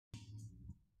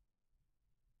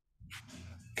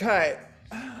Okay.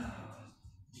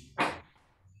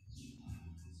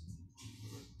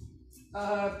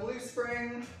 Blue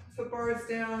spring, foot bars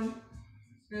down.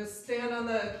 We're going to stand on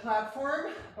the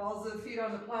platform, balls of the feet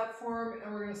on the platform,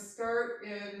 and we're going to start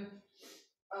in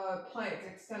plank,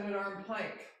 extended arm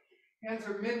plank. Hands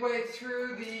are midway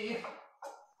through the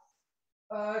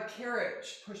carriage.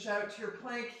 Push out to your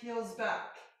plank, heels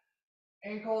back.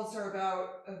 Ankles are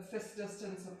about a fist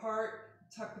distance apart.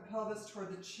 Tuck the pelvis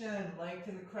toward the chin,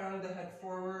 lengthen the crown of the head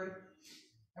forward.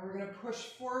 And we're going to push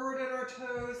forward in our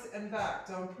toes and back.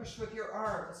 Don't push with your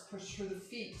arms, push through the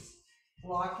feet.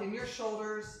 Lock in your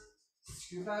shoulders,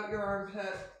 scoop out your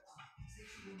armpit.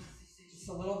 Just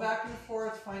a little back and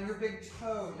forth, find your big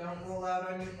toe. Don't roll out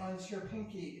onto your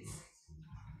pinkies.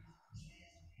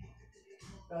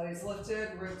 Belly's lifted,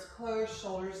 ribs closed,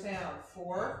 shoulders down.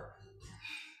 4,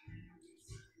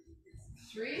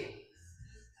 3,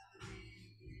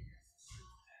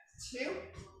 2.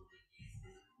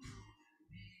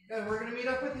 Good, we're going to meet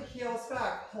up with the heels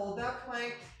back. Hold that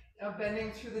plank. Now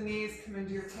bending through the knees, come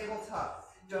into your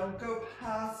tabletop. Don't go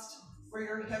past where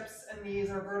your hips and knees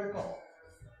are vertical.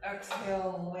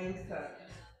 Exhale, lengthen.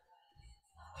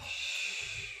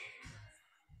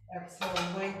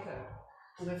 Exhale, lengthen.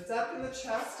 Lift up in the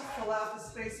chest to fill out the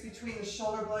space between the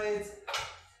shoulder blades.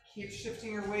 Keep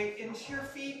shifting your weight into your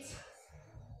feet.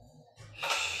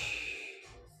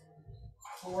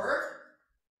 4,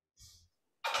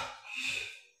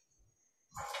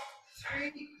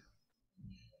 3,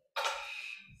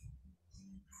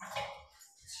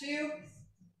 2.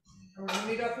 And we're going to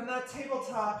meet up in that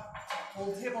tabletop.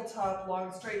 Hold tabletop,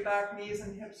 long straight back, knees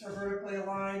and hips are vertically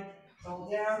aligned. Roll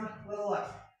down, little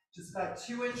up. Just about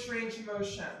 2-inch range of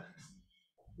motion.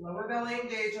 Lower belly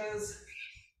engages.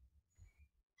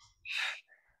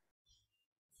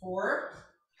 4,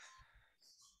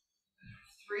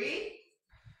 3,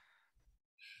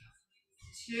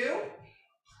 2.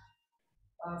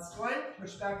 Last one.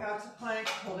 Push back out to plank.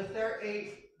 Hold it there.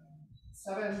 8,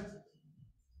 7,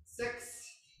 6.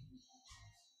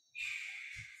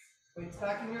 Weights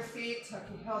back in your feet. Tuck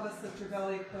your pelvis, lift your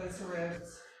belly, close your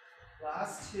ribs.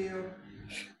 Last 2.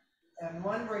 And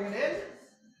 1. Bring it in.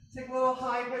 Take a little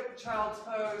high hip child's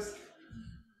pose.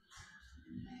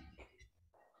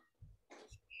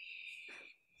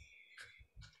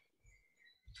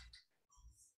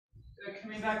 Good.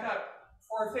 Coming back up.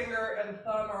 Forefinger and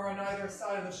thumb are on either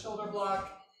side of the shoulder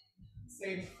block.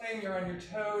 Same thing. You're on your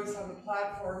toes on the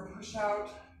platform. Push out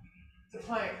to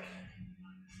plank.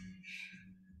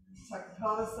 Tuck the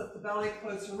pelvis, lift the belly,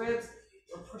 close your ribs.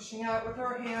 We're pushing out with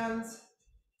our hands,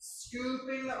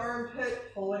 scooping the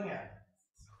armpit, pulling in.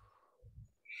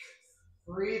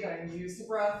 Breathing, use the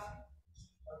breath.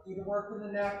 Do the work in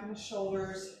the neck and the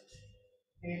shoulders.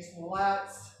 Engage the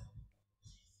lats.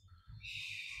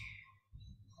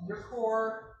 And your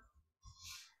core.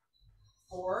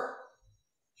 4,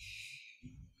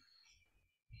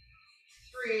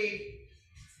 3,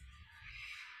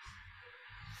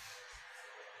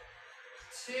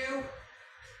 2.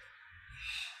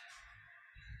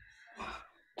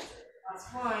 Last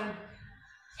 1.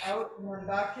 Out and then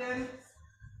back in.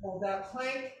 Hold that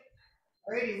plank.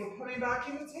 Alrighty, we're putting back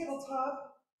in the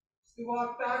tabletop. We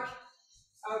walk back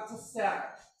out to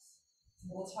stack.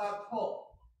 Tabletop pull.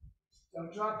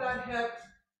 Don't drop that hip.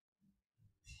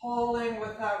 Pulling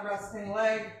with that resting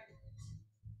leg.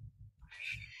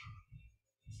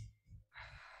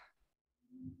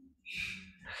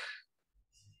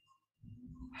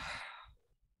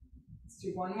 Let's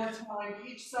do one more time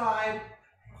each side.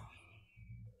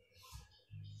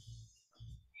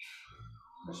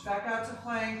 Push back out to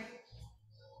plank.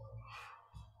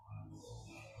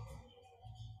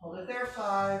 Hold it there.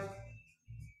 5,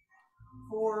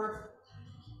 4,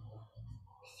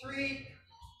 3,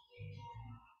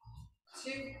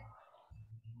 2,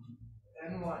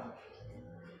 and 1.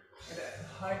 Good.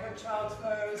 High hip child's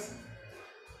pose.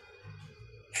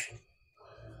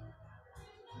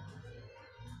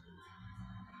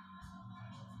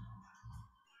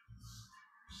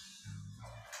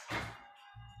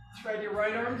 Thread your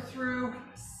right arm through,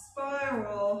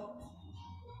 spiral,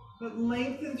 but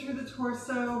lengthen through the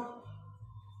torso.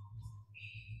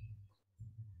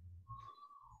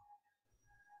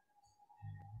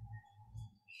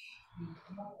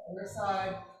 Other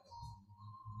side.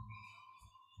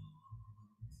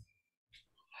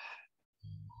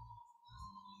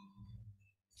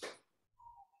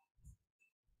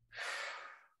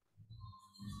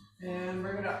 And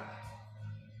bring it up.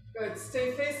 Good.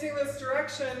 Stay facing this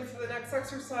direction for the next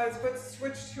exercise, but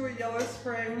switch to a yellow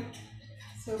spring.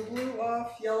 So blue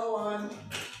off, yellow on.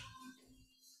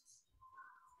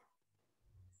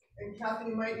 And Kathy,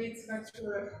 you might need some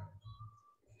extra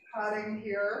padding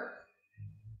here.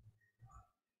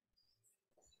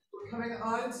 We're coming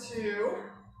on to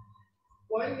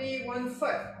one knee, 1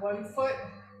 foot. 1 foot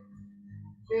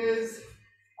is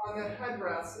on the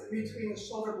headrest in between the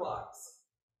shoulder blocks.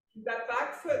 Keep that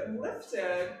back foot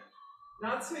lifted,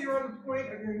 not so you're on the point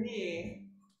of your knee,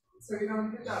 so you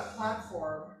don't hit that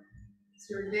platform.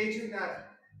 So you're engaging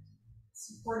that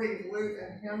supporting glute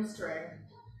and hamstring.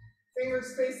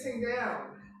 Fingers facing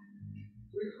down.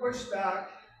 We push back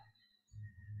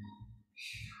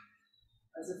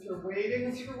as if you're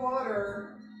wading through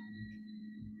water.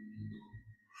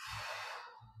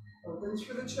 Open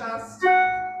through the chest.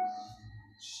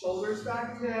 Shoulders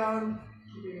back down,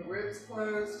 keeping the ribs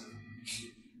closed.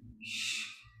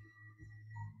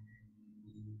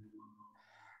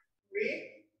 Breathe.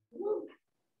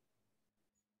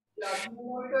 Yeah, if you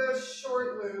want to go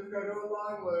short loop, go to a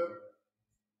long loop.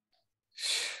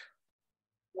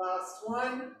 Last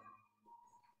one.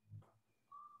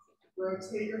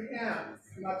 Rotate your hands.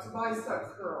 Come up to bicep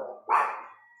curl.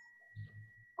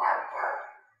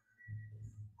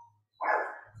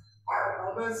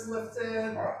 Elbows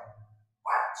lifted.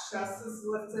 Chest is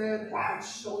lifted.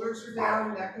 Shoulders are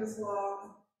down. Neck is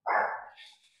long.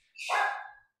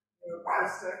 No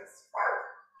acoustics.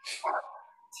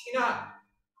 Tina.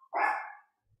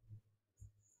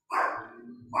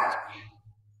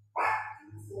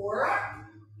 4,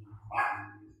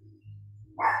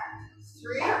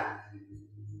 3,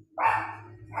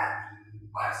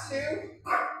 2.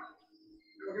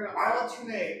 We're going to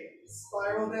alternate.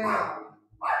 Spiral down.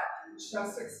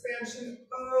 Chest expansion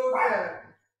open.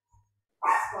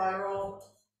 Spiral.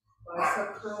 Bicep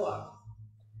curl up.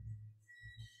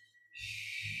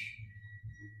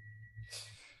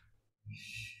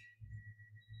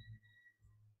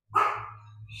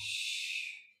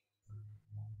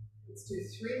 Let's do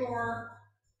 3 more.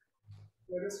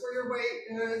 Notice where your weight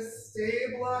is,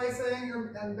 stabilizing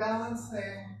and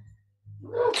balancing.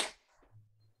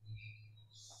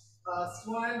 Last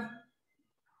one.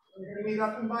 We're going to meet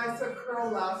up in bicep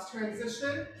curl, last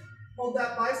transition. Hold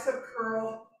that bicep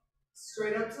curl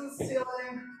straight up to the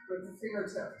ceiling with the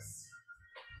fingertips.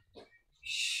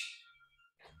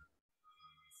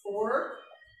 4.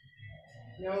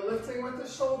 No lifting with the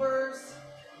shoulders.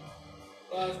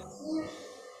 Last 2.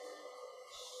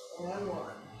 And 1.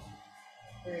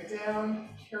 Bring it down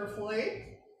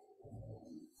carefully.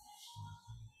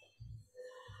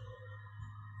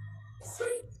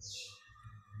 Switch.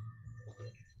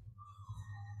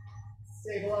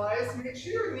 Stabilize. Make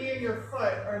sure your knee and your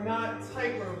foot are not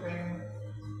tight roping,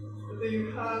 but that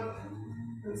you have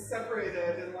them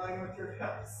separated in line with your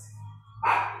hips.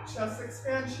 Chest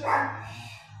expansion. Oh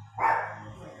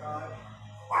my God.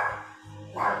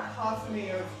 The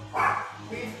cacophony of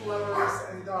leaf blowers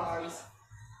and dogs.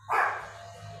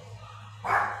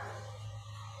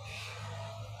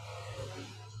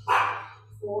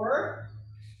 4,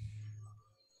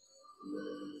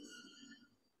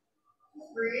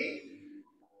 3,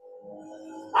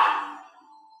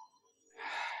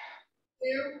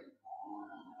 2.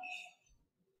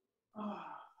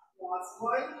 Last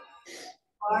one.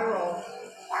 Spiral.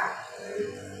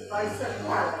 Bicep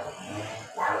curl.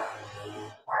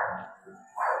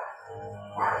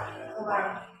 Come on.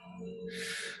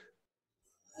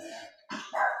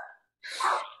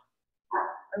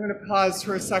 I'm going to pause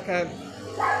for a second.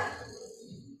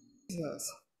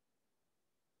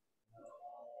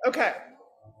 Okay.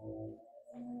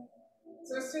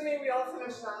 So assuming we all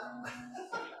finish that,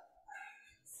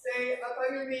 stay up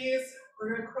on your knees. We're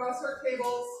going to cross our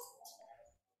cables.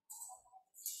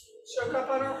 Choke up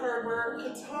on our hard work.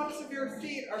 The tops of your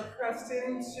feet are pressed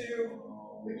into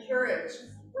the carriage.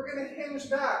 We're going to hinge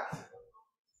back,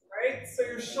 right? So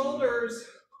your shoulders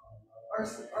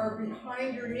are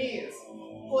behind your knees.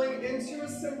 Pulling into a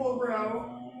simple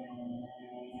row.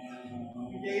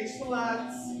 Engage the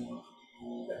lats.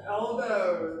 The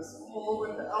elbows. Pull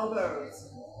with the elbows.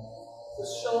 The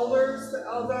shoulders, the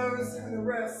elbows, and the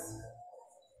wrists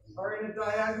are in a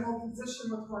diagonal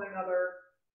position with one another.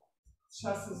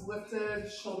 Chest is lifted,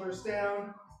 shoulders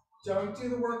down. Don't do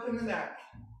the work in the neck.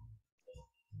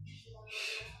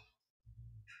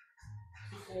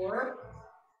 4,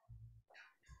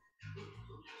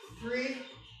 3,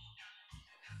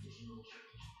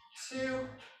 2.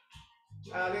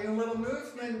 Adding a little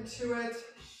movement to it.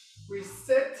 We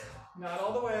sit, not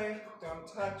all the way, don't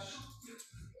touch.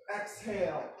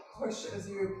 Exhale, push as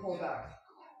you pull back.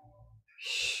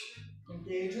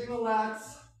 Engaging the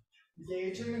lats,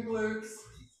 engaging the glutes,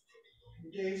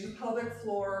 engage the pelvic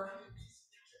floor.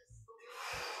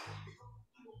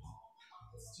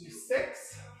 Let's do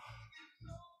 6,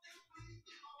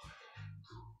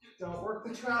 Don't work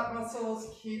the trap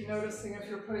muscles. Keep noticing if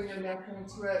you're putting your neck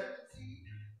into it.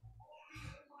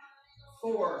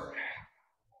 4,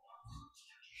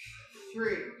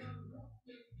 3, 2,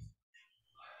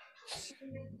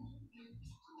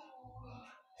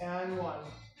 and 1.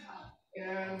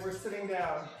 And we're sitting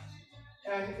down.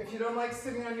 And if you don't like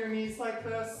sitting on your knees like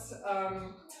this,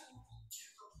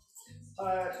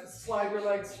 slide your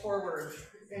legs forward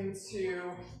into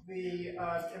the,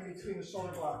 in between the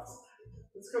shoulder blocks.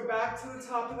 Let's go back to the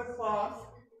top of the cloth,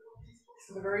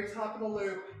 to the very top of the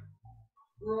loop.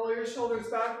 Roll your shoulders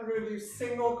back. We're going to do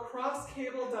single cross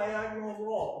cable diagonal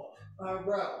row.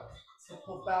 So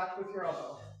pull back with your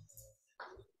elbow.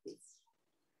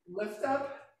 Lift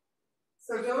up.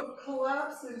 So don't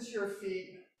collapse into your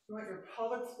feet. You want your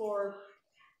pelvic floor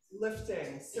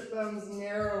lifting, sit bones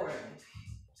narrowing.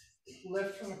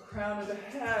 Lift from the crown of the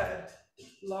head,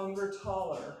 longer,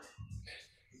 taller.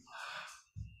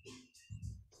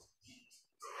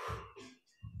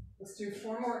 Let's do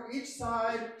 4 more each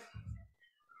side.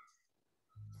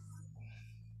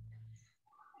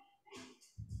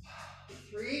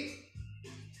 3.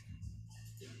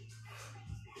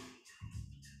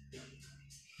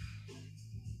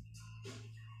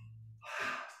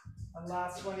 And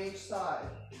last one each side.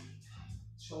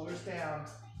 Shoulders down.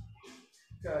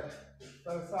 Good.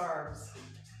 Both arms.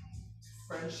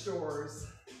 French doors.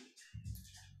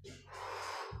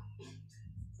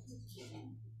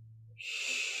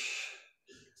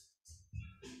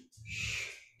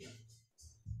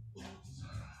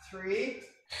 Three,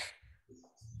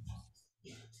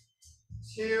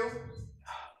 2,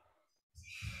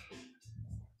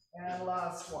 and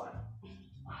last one.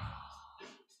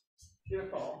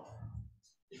 Beautiful.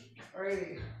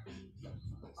 Alrighty.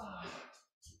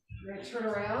 We're going to turn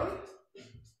around.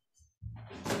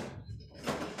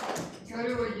 Go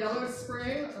to a yellow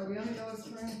spring. Are we on a yellow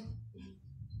spring?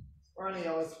 We're on a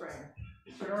yellow spring.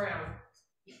 Turn around.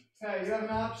 Okay, you have an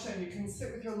option. You can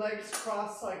sit with your legs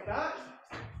crossed like that.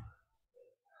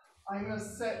 I'm going to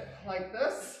sit like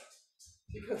this,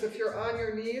 because if you're on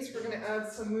your knees, we're going to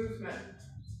add some movement.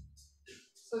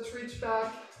 So let's reach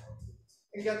back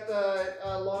and get the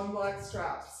long black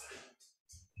straps.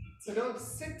 So don't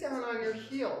sit down on your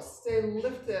heels. Stay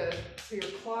lifted so your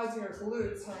quads and your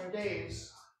glutes are engaged.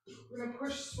 We're going to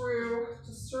push through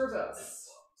to service.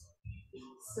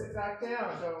 Sit back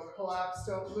down. Don't collapse.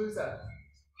 Don't lose it.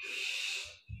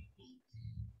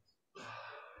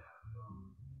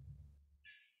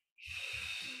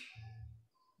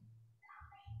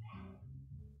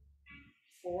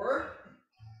 4,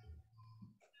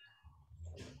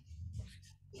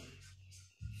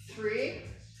 3,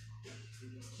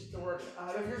 keep the work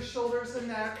out of your shoulders and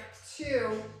neck.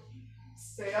 2,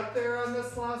 stay up there on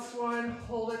this last one,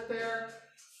 hold it there,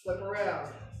 flip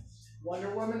around.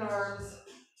 Wonder Woman arms,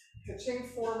 pitching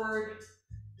forward,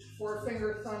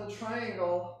 4-finger thumb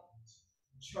triangle,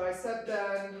 tricep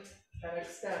bend, and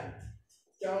extend.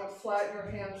 Don't flatten your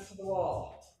hands to the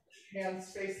wall. Hands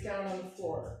face down on the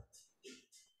floor.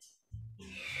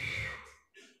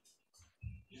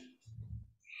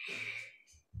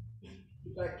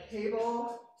 Keep that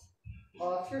cable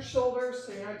off your shoulders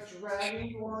so you're not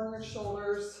dragging more on your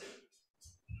shoulders.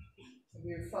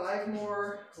 We'll do 5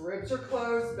 more. Ribs are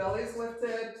closed, belly's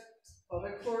lifted,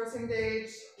 pelvic floor is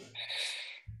engaged.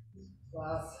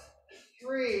 Last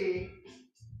 3,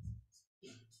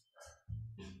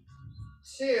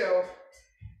 2,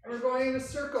 and we're going into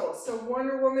circles. So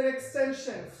Wonder Woman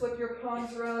extension. Flip your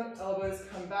palms around, elbows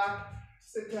come back,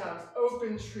 sit down,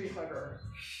 open tree hugger.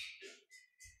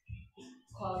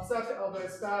 Palms up,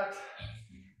 elbows back.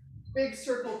 Big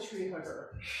circle tree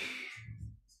hugger.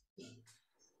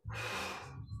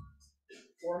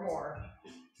 4 more.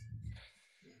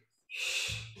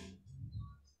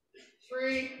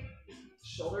 3,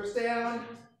 shoulders down.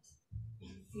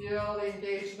 Feel the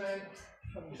engagement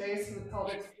from the base of the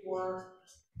pelvic floor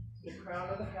to the crown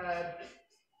of the head.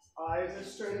 Eyes are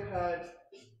straight ahead.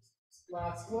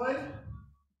 Last one.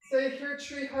 Stay here,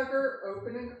 tree hugger,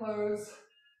 open and close.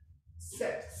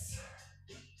 6,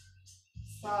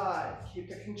 5, keep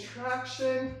the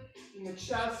contraction in the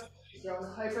chest, don't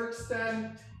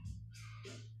hyperextend.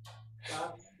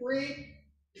 Last 3,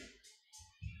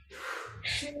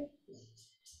 2,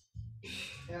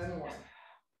 and 1.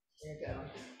 Bring it down.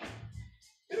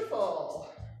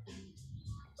 Beautiful.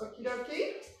 Okie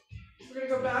dokie. We're going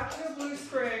to go back to a blue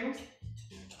spring.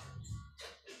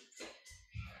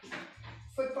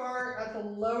 Foot bar at the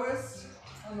lowest,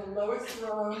 on the lowest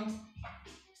rung.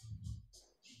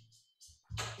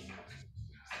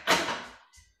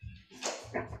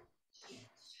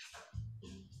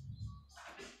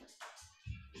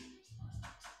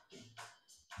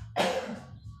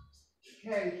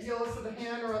 Okay, heels of the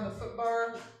hand are on the foot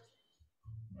bar.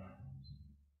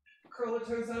 Curl the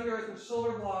toes under at the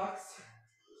shoulder blocks.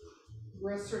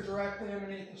 Wrists are directly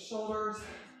underneath the shoulders.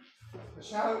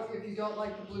 Push out. If you don't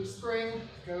like the blue spring,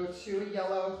 go to a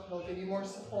yellow. It'll give you more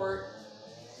support.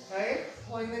 Okay,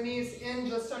 pulling the knees in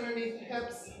just underneath the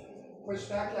hips. Push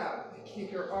back out.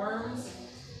 Keep your arms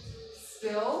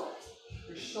still.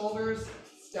 Your shoulders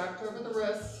stacked over the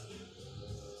wrists.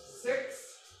 6,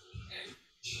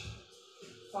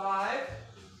 5,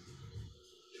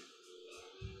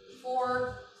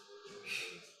 4,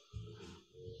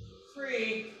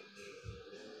 3,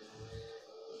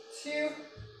 2,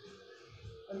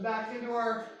 and back into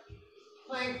our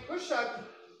plank push-up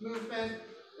movement.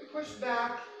 We push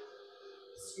back,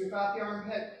 scoop out the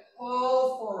armpit,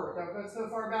 pull forward. Don't go so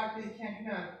far back that you can't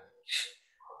come in.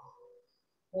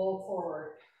 Pull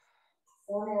forward.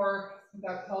 4 more. With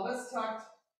that pelvis tucked,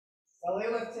 belly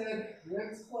lifted,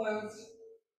 ribs closed.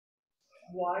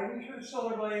 Widen through the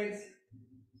shoulder blades.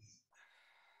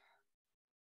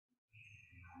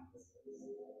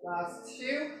 Last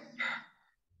 2.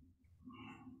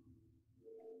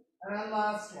 And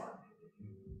last 1.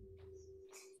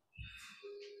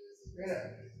 Good.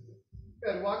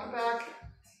 Good. Walk it back.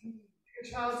 Take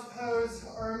a child's pose.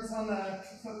 Arms on the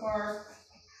foot bar.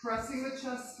 Pressing the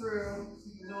chest through.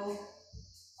 Little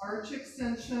arch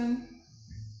extension.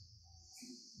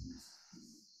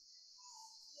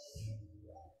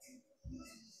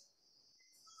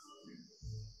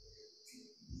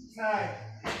 Okay.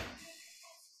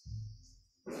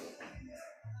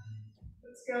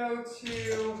 Let's go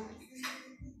to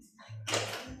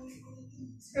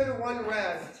one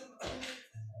red.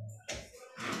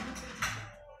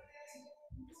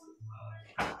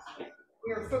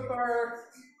 Your foot bar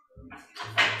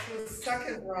to the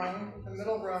second rung, the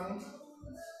middle rung.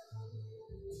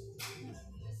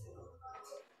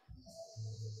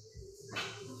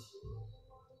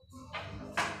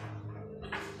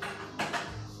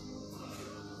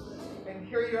 And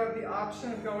here you have the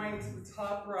option of going to the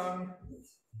top rung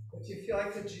if you feel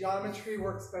like the geometry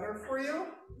works better for you.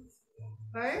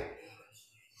 Okay?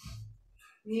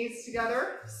 Knees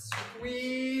together,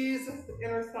 squeeze the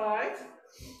inner thigh.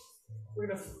 We're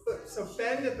gonna so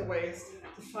bend at the waist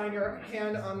to find your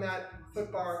hand on that foot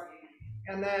bar,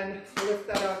 and then lift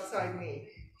that outside knee.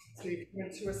 So you come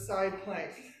into a side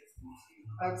plank.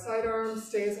 Outside arm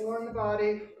stays along the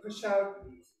body, push out,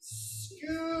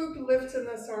 scoop, lift in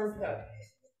this armpit.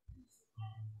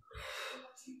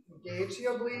 Engage the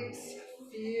obliques,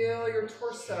 feel your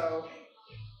torso.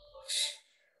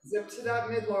 Zip to that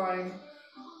midline.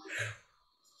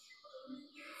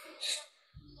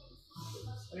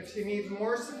 And if you need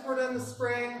more support on the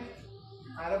spring,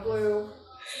 add a blue.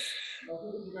 I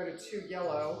think if you go to 2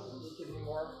 yellow, it'll give you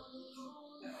more.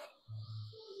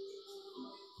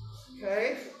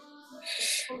 Okay.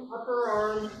 Upper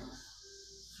arm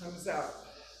comes out.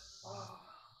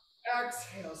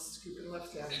 Exhale, scoop and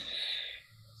lift in.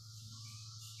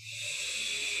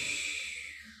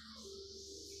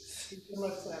 Scoop and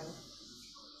lift in.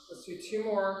 Let's do 2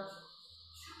 more.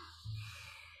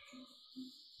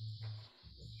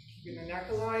 Keeping the neck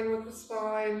aligned with the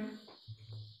spine.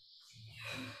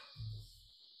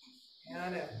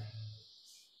 And in.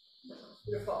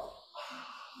 Beautiful.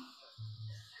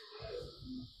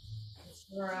 Let's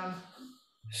turn around.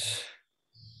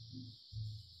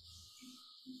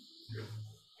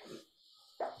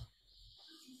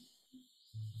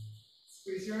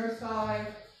 Squeeze your inner thigh,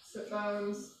 sit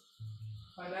bones,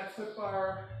 find that foot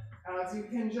bar as you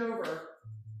hinge over.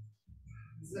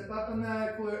 Zip up in the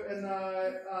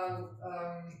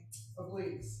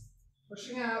obliques.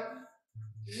 Pushing out.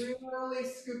 Really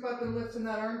scoop up and lift in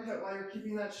that armpit while you're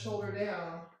keeping that shoulder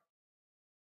down.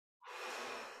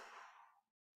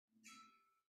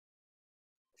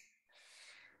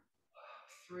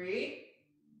 Three.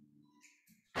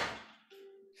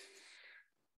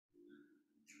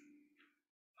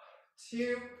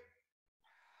 2.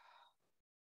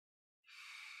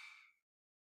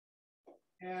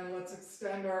 And let's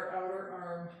extend our outer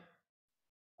arm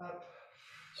up.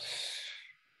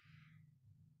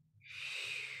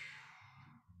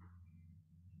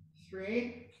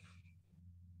 3.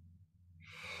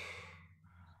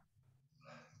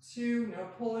 2. No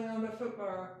pulling on the foot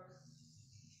bar.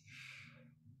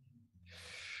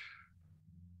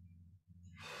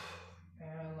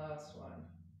 And last one.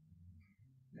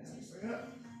 And bring up.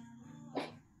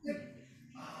 Yep.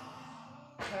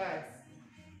 Okay.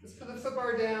 Let's put the foot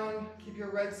bar down. Keep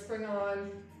your red spring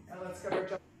on. And let's get our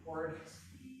jump forward.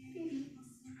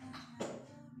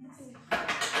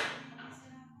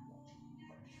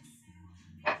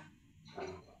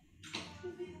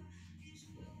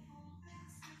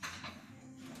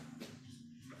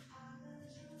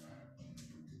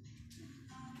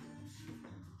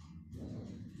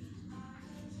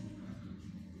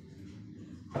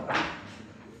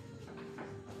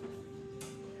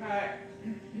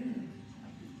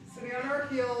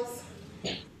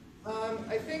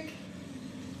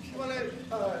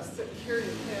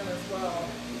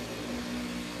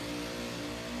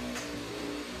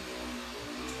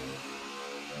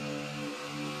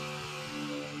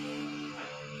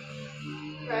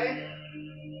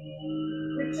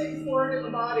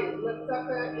 the body. Lift up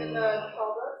it in the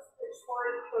pelvis, pitch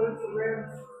forward, close the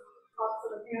ribs, tops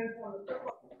of the hands on the foot,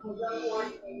 on the jump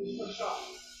forward, and you push off.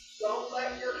 Don't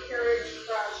let your carriage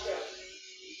crash in.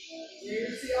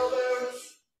 Use the elbows,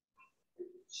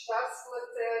 chest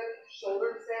lifted,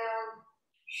 shoulders down.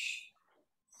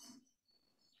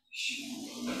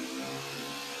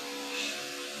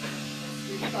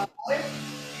 5,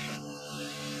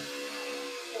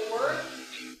 4,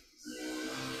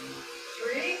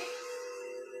 3,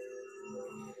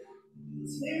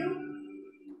 2,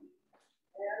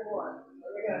 and 1.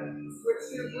 There we go. Switch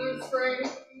to blue spring.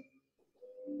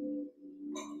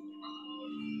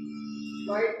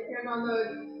 Right hand on the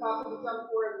top of the jump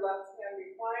board, left hand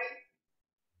behind.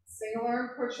 Single arm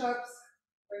push-ups.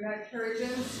 Bring that carriage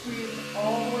in, squeeze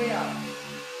all the way up.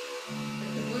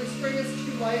 If the blue spring is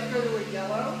too light, go to a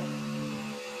yellow.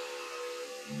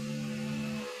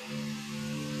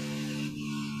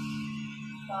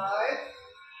 5,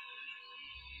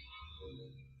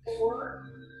 4,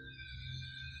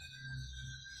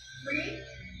 3.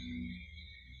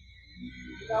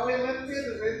 Belly lifted,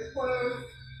 the ribs closed.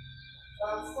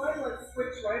 Last one, let's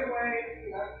switch right away.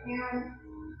 Left hand.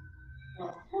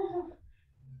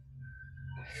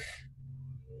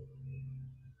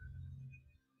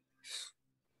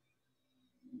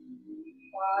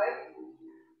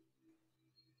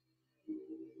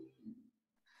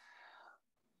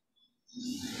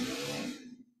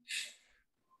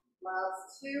 5,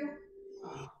 2,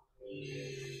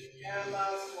 and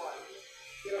last 1.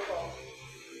 Beautiful.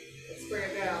 Let's bring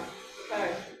it down.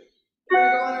 Okay. We're going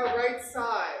to go on our right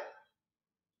side.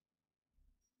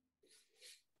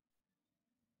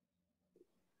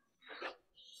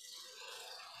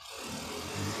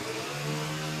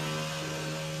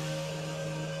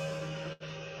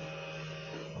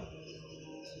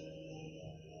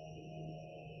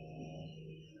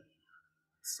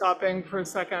 Stopping for a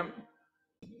second.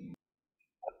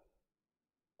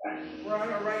 We're on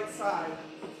our right side.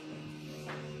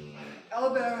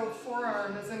 Elbow,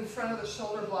 forearm is in front of the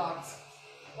shoulder blocks.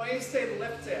 Why don't you stay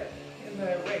lifted in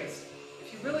the waist?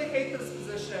 If you really hate this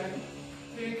position,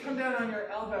 you can come down on your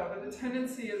elbow, but the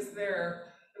tendency is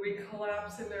there that we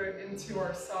collapse into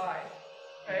our side.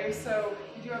 Okay, so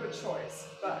you do have a choice,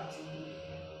 but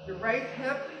your right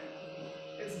hip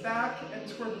is back and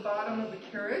toward the bottom of the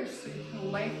carriage, so you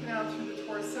can lengthen out through the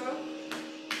torso.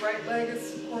 Right leg is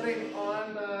supporting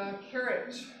on the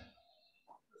carriage.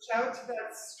 Reach out to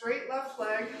that straight left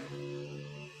leg.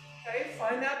 Okay,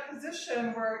 find that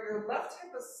position where your left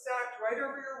hip is stacked right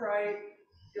over your right.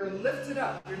 You're lifted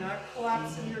up. You're not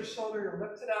collapsing your shoulder, you're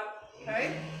lifted up.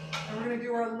 Okay? And we're going to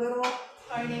do our little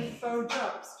tiny faux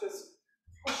jumps, just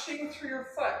pushing through your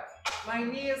foot. My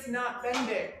knee is not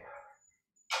bending.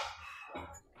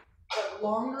 But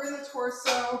longer in the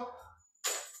torso,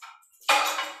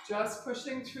 just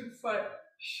pushing through the foot.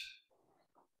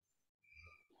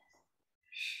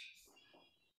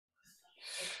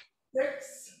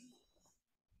 6,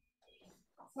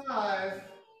 5,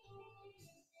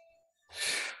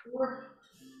 4,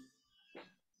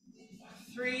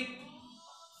 3,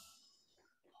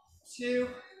 2,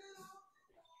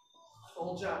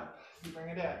 full jump. You bring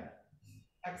it in.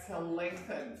 Exhale,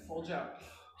 lengthen, full jump.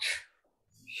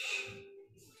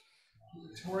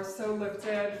 Torso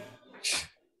lifted.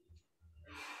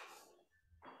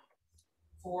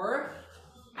 4.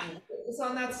 Focus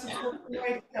on that support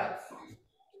right hip.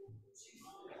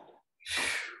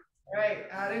 All right,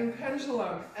 adding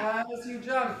pendulum. As you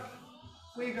jump,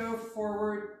 we go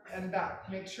forward and back.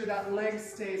 Make sure that leg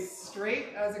stays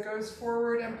straight as it goes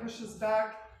forward and pushes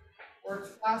back. Work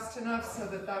fast enough so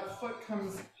that that foot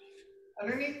comes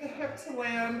underneath the hip to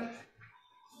land.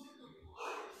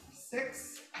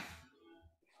 6,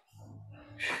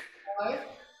 5,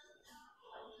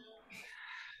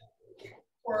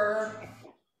 4,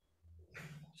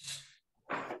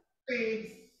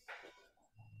 3,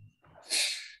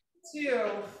 2.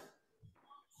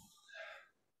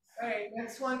 All right,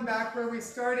 next one back where we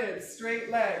started. Straight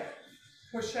leg,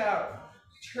 push out.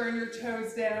 Turn your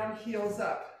toes down, heels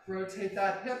up. Rotate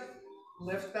that hip,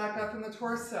 lift back up in the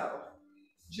torso.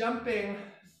 Jumping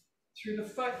through the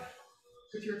foot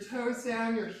with your toes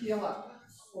down, your heel up.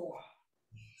 4.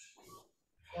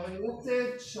 Belly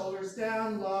lifted, shoulders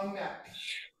down, long neck.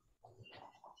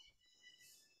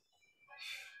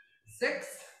 6,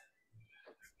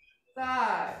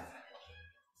 5,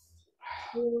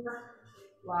 4.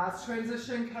 Last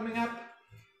transition coming up.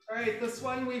 All right, this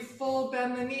one we full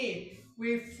bend the knee.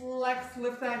 We flex,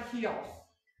 lift that heel.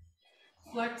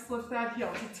 Flex, lift that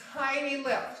heel. It's a tiny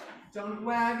lift. Don't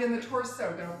wag in the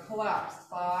torso, don't collapse.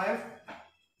 5,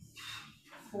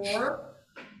 4,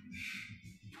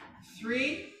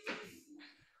 3,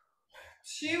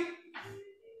 2,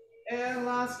 and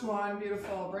last one.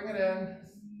 Beautiful. Bring it in.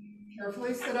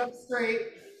 Carefully sit up straight.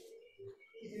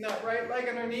 Keeping that right leg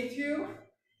underneath you.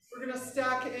 We're going to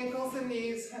stack ankles and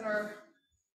knees in our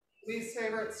least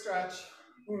favorite stretch.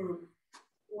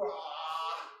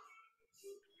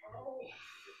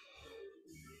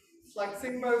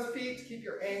 Flexing both feet to keep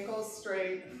your ankles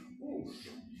straight. Ooh,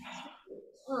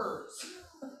 hurts.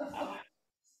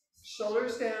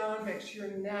 Shoulders down, make sure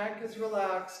your neck is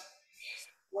relaxed.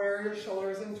 Square your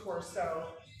shoulders and torso.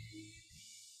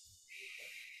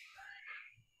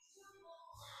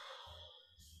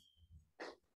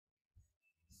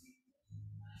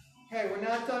 Okay, we're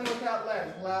not done with that leg.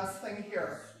 Last thing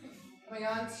here. Coming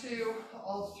on to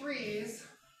all threes.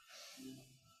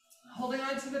 Holding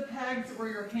on to the pegs or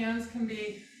your hands can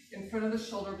be in front of the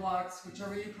shoulder blocks,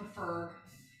 whichever you prefer.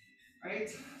 Right?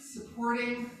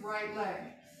 Supporting right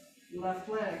leg. Left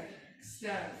leg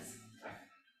extends.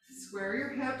 Square your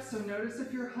hips, so notice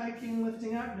if you're hiking,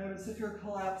 lifting up, notice if you're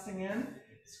collapsing in.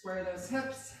 Square those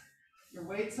hips. Your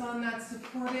weight's on that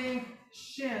supporting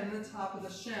shin, the top of the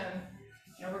shin.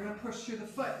 And we're going to push through the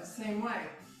foot the same way.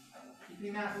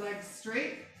 Keeping that leg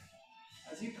straight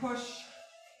as you push.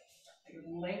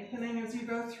 Lengthening as you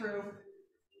go through.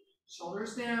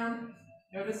 Shoulders down.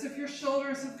 Notice if your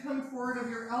shoulders have come forward of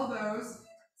your elbows.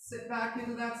 Sit back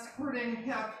into that supporting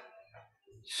hip.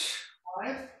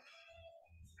 5,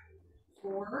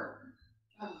 4,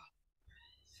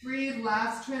 3.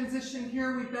 Last transition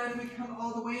here. We bend, we come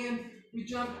all the way in. We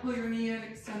jump, pull your knee in,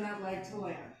 extend that leg to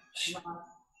land.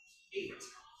 8.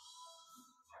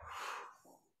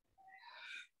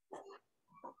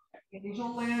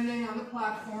 Angel landing on the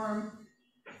platform.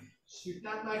 Shoot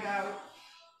that leg out.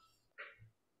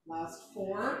 Last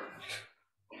 4,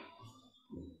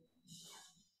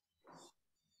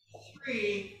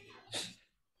 3,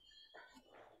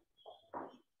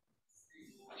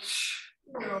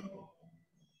 2,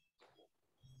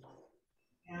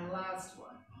 and last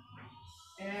one.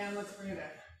 And let's bring it in.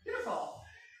 Beautiful.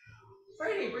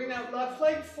 Righty, bring that left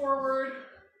leg forward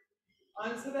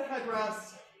onto the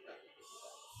headrest.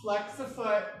 Flex the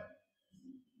foot.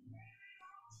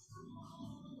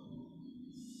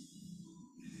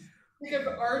 Think of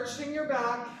arching your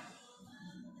back,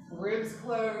 ribs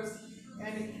closed,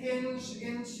 and hinge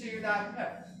into that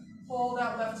hip. Pull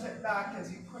that left hip back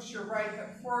as you push your right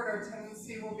hip forward. Our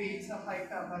tendency will be to hike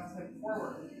that left hip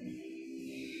forward.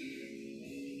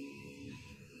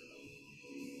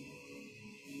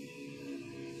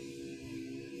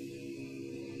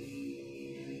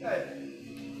 Good.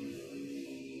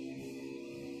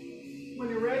 When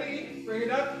you're ready, bring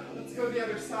it up. Let's go the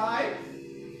other side.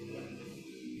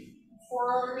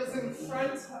 Forearm is in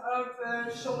front of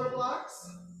the shoulder blocks.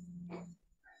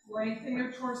 Lengthen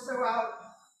your torso out.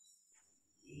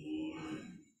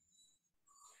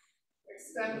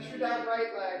 Extend through that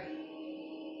right leg.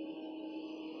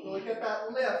 Really get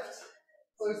that lift,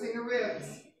 closing the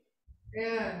ribs.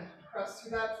 And press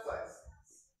through that foot.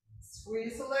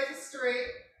 Squeeze the leg straight.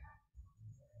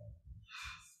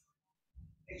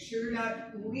 Make sure you're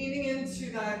not leaning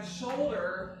into that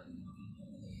shoulder.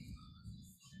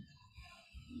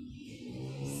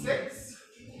 6,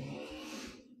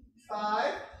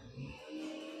 5,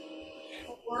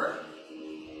 4,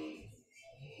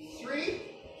 3,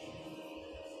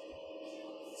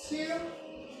 2,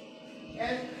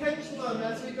 and pendulum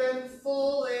as we bend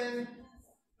full in.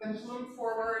 Pendulum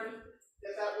forward.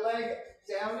 Get that leg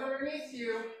down underneath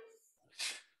you.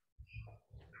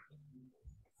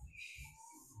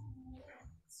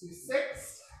 So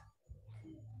 6,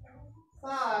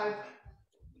 5,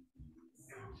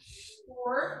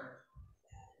 4,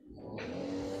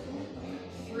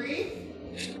 3,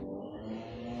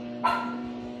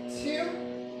 2,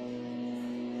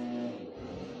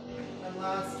 and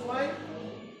last one.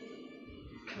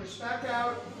 Push back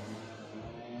out.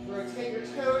 Rotate your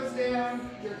toes down,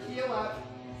 your heel up.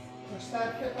 Push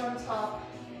that hip on top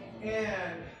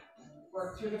and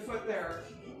work through the foot there.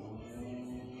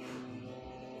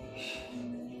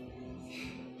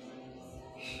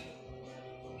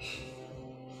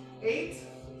 8,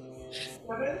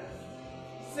 7,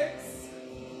 6,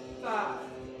 5,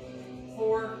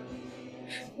 4,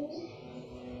 3,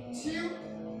 2,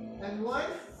 and 1.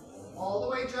 All the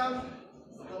way jump.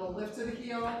 A little lift to the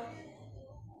heel.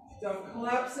 Don't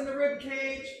collapse in the rib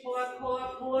cage. Pull up, pull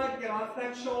up, pull up. Get off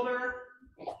that shoulder.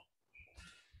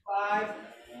 5,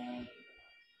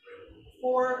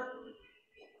 4,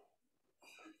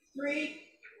 3,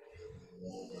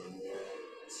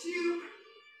 2,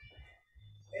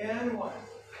 and 1.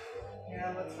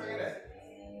 And let's bring it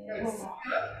in. Good.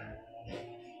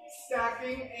 Stacking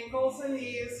supporting ankles and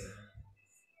knees.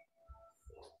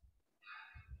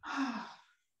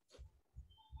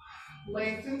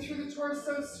 Lengthen through the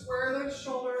torso, square those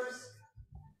shoulders.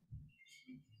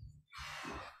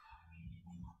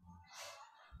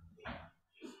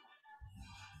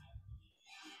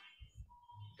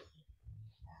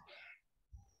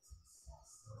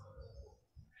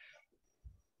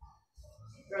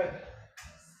 Good.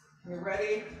 You're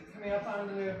ready. Coming up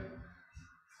onto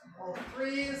all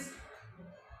threes.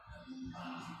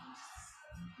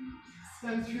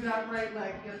 Extend through that right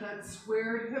leg. Get that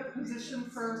squared hip position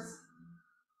first.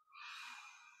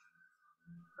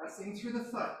 Pressing through the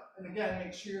foot. And again,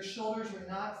 make sure your shoulders are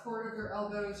not forward of your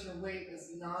elbows. Your weight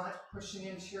is not pushing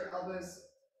into your elbows.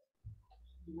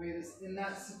 The weight is in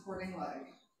that supporting leg.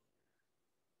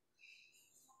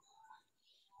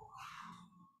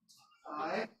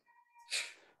 5,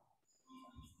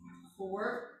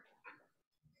 4,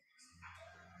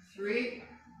 3,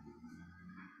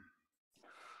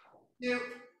 2,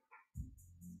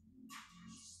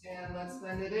 and let's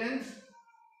bend it in.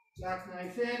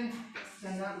 Jackknife in,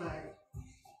 extend that leg.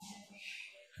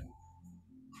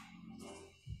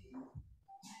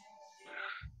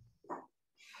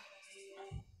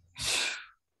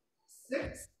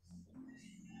 6,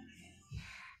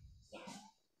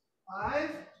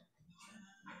 5,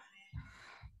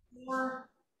 4,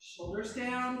 shoulders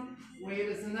down, weight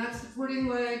is in that supporting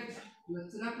leg,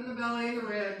 lift it up in the belly and the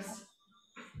ribs,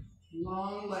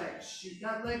 long leg, shoot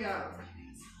that leg out.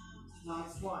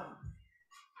 Last one.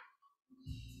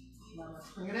 Now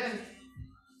let's bring it in.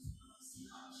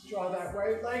 Draw that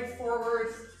right leg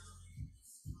forward,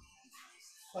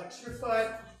 flex your foot,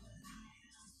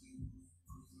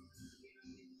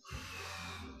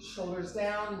 shoulders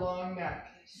down, long neck.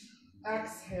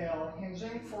 Exhale,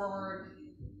 hinging forward.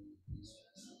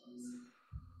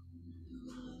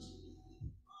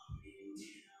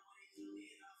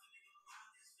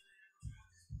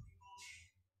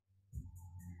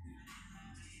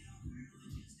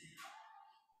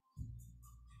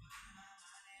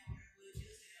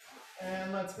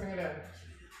 'And let's bring it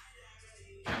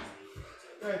in.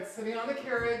 Good, sitting on the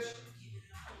carriage.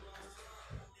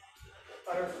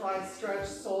 Butterfly stretch,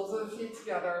 soles of the feet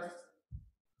together.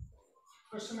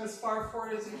 Push them as far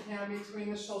forward as you can between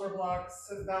the shoulder blocks.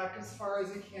 Sit back as far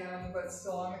as you can, but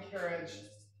still on the carriage.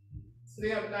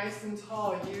 Sitting up nice and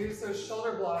tall, use those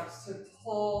shoulder blocks to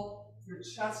pull your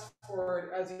chest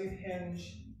forward as you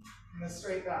hinge in the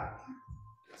straight back.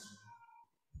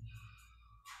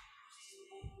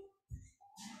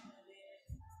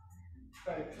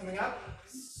 Good, coming up,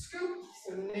 scoop,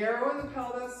 so narrow in the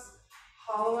pelvis,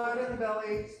 hollow out in the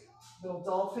belly, little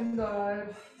dolphin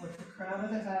dive with the crown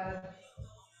of the head.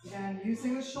 Again,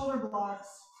 using the shoulder blocks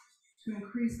to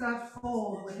increase that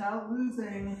fold without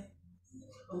losing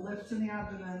the lift in the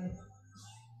abdomen.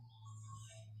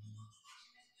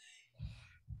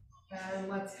 And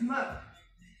let's come up.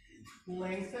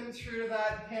 Lengthen through to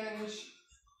that hinge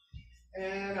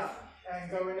and up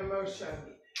and go into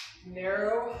motion.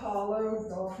 Narrow, hollow,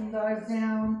 dolphin dive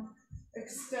down,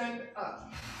 extend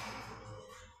up.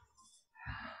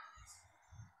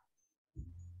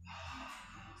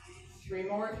 Three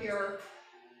more here.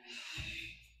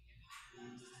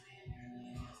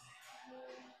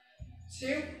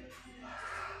 2.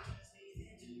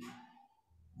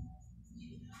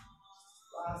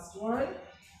 Last one.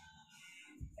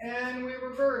 And we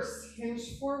reverse,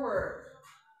 hinge forward.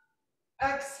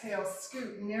 Exhale,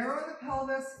 scoot, narrow the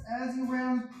pelvis as you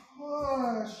round,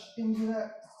 push into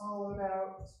that hollowed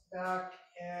out back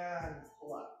and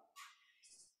pull up.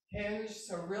 Hinge,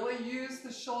 so really use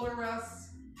the shoulder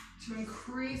rests to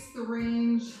increase the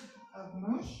range of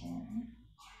motion.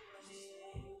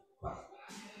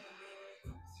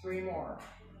 3 more.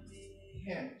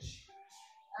 Hinge.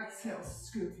 Exhale,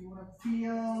 scoop. You want to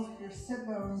feel your sit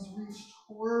bones reach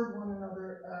toward one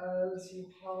another as you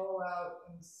hollow out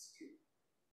and scoop.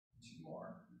 2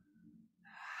 more.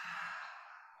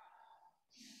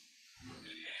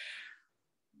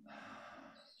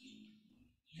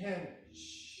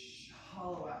 Hinge.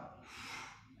 Hollow out.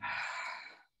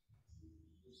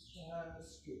 And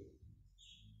scoop.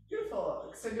 Beautiful.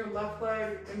 Extend your left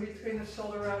leg in between the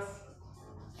shoulder rests.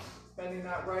 Bending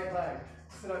that right leg.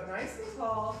 Sit up nice and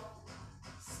tall.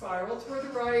 Spiral toward the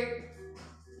right.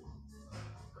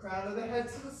 Crown of the head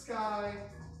to the sky.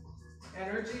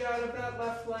 Energy out of that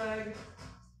left leg.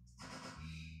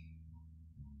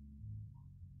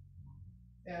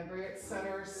 And bring it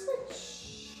center. Switch.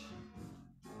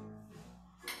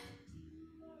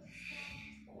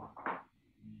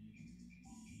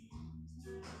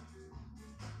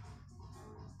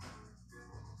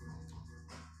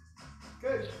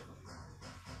 Good.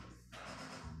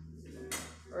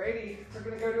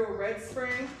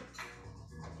 spring.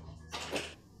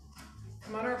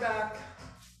 Come on our back.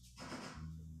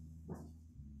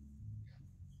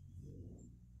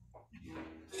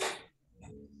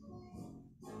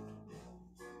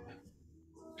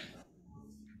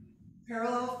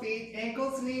 Parallel feet,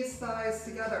 ankles, knees, thighs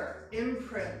together.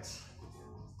 Imprint.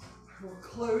 We'll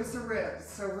close the ribs.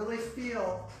 So really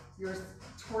feel your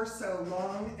torso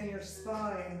long and your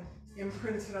spine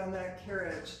imprinted on that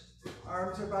carriage.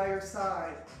 Arms are by your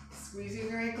side. Squeezing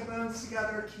your ankle bones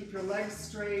together, keep your legs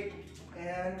straight,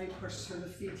 and we push through the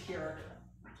feet here.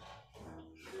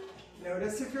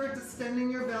 Notice if you're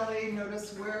distending your belly,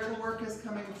 notice where the work is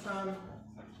coming from.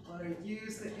 Want to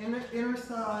use the inner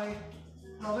thigh,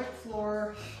 pelvic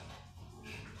floor.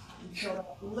 You feel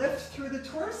that lift through the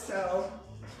torso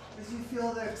as you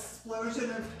feel the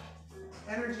explosion of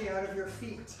energy out of your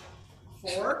feet.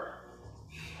 4,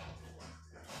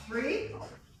 3,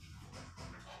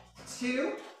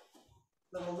 2,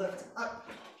 little lift up,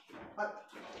 up,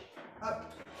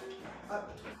 up,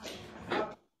 up,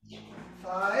 up.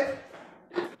 5,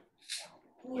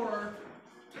 4,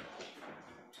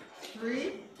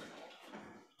 3,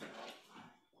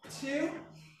 2,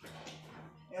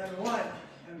 and 1.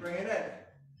 And bring it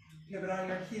in. Pivot on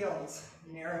your heels.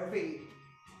 Narrow V.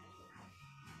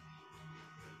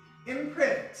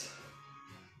 Imprint.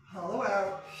 Hollow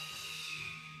out.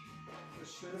 Push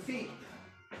through the feet.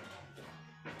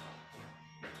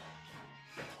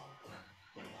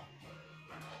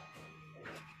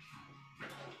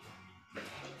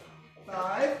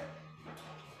 5,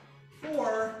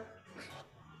 4,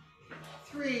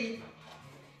 3,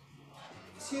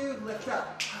 2, lift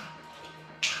up.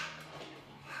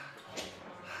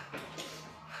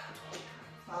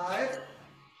 5,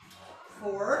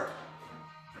 4,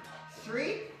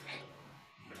 3,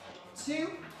 2,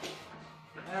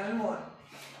 and 1.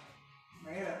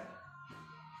 Bring it up.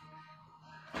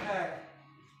 Okay,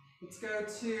 let's go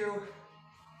to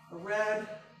a red,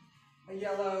 a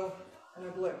yellow, and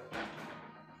a blue.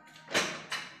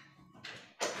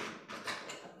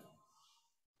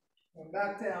 Go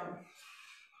back down.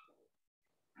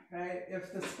 Okay,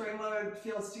 if the spring load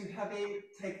feels too heavy,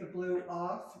 take the blue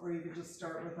off, or you can just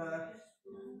start with a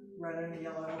red and a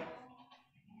yellow.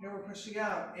 Here we're pushing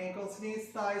out. Ankles, knees,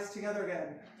 thighs together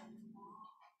again.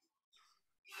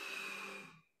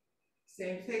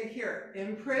 Same thing here.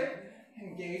 Imprint,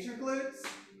 engage your glutes,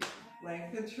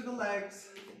 lengthen through the legs.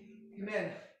 Come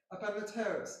in, up on the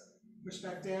toes. Push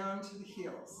back down to the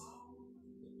heels.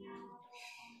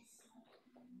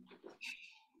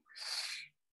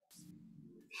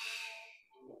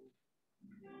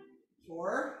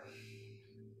 4,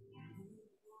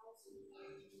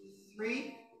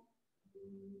 3,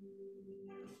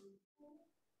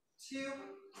 2,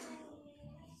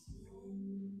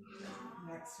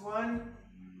 next one.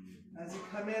 As you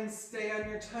come in, stay on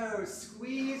your toes.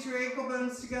 Squeeze your ankle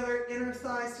bones together, inner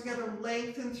thighs together,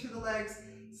 lengthen through the legs.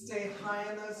 Stay high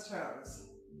on those toes.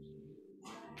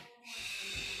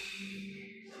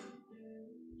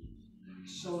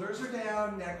 Shoulders are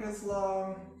down, neck is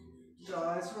long,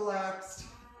 jaw is relaxed.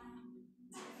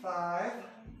 5,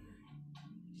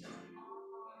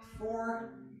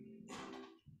 4,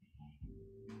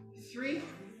 3,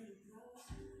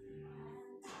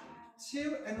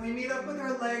 2, and we meet up with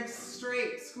our legs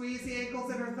straight. Squeeze the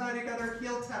ankles, inner thigh together,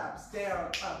 heel taps.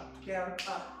 Down, up,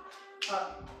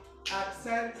 up.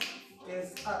 Accent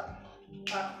is up,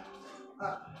 up,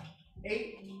 up.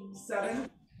 8, 7,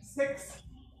 6,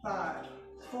 5,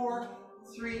 4,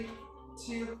 3,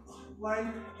 2,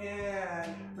 1,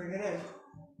 and bring it in.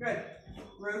 Good.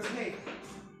 Rotate.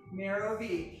 Narrow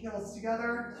V. Heels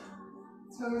together.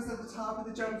 Toes at the top of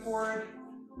the jump board.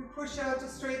 We push out to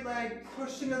straight leg.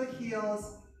 Push into the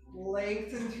heels.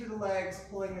 Lengthen through the legs,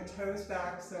 pulling the toes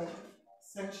back. So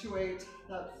accentuate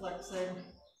that flexing.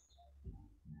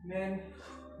 And then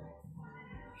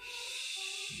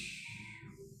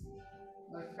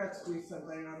I forgot to do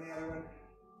something on the other one.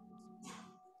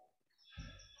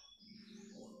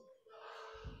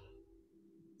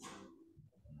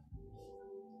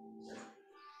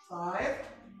 5,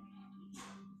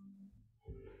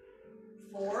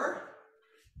 4,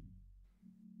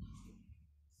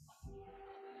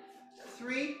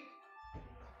 3,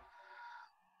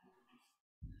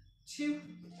 2,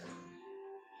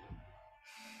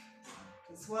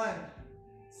 just 1.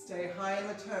 Stay high on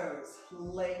the toes,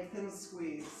 lengthen,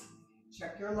 squeeze.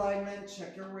 Check your alignment,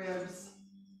 check your ribs,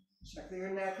 check that your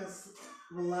neck is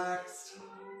relaxed.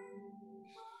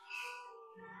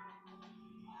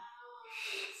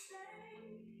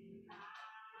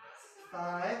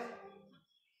 5,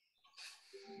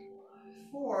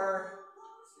 4,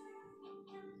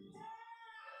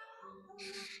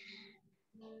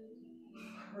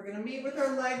 we're gonna meet with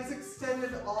our legs extended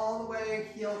all the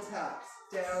way, heel taps.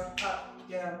 Down,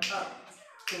 up.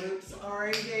 Glutes are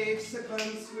engaged, sit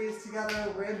bones squeeze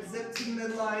together, ribs zip to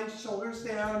midline, shoulders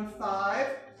down. 5,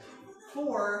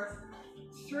 4,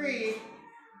 3,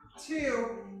 2.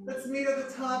 Let's meet at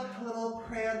the top, a little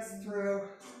prance through.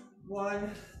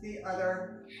 1, the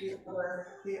other, the other,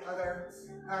 the other.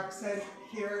 Accent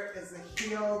here is the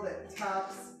heel that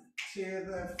taps to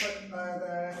the foot,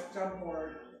 the jump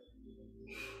board.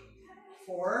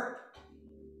 4,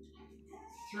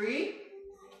 3,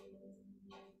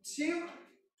 2.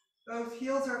 Both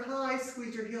heels are high.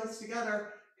 Squeeze your heels together.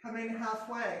 Come in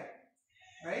halfway.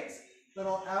 Right?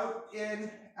 Little out,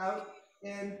 in, out,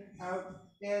 in, out,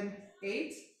 in.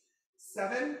 8,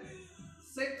 7,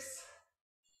 6.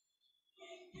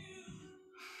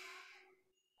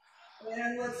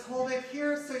 And let's hold it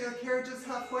here so your carriage is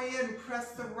halfway in.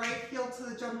 Press the right heel to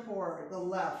the jump board. The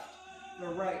left, the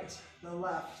right, the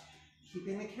left.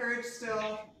 Keeping the carriage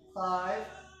still. 5,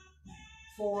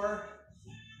 4,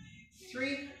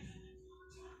 3,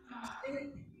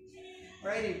 2.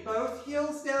 Alrighty, both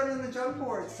heels down in the jump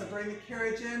board. So bring the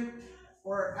carriage in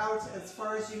or out as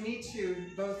far as you need to.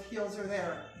 Both heels are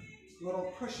there.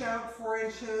 Little push out, 4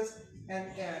 inches, and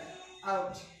in,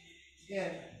 out,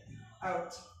 in,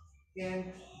 out,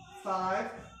 in.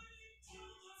 5,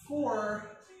 4,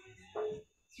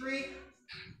 3,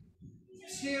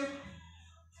 2.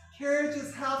 Carriage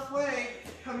is halfway.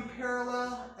 Come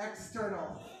parallel,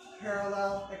 external.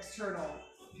 Parallel, external.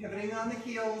 Pivoting on the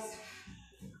heels.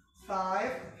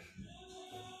 5,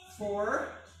 4,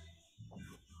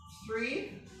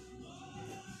 3,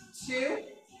 2.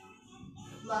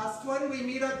 Last one, we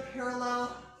meet up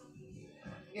parallel,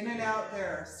 in and out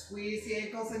there. Squeeze the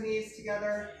ankles and knees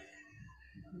together.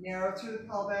 Narrow through the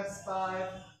pelvis. 5,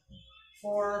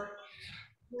 4,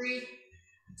 3,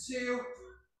 2.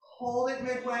 Hold it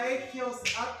midway. Heels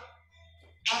up,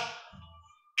 up,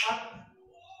 up,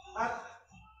 up.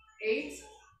 8,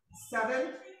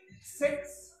 7,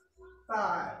 6,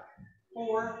 5,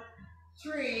 4,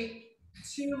 3,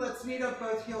 2. Let's meet up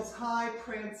both heels high,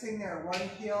 prancing there. One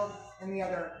heel and the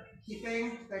other.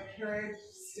 Keeping the carriage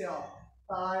still.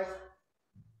 5,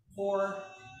 4,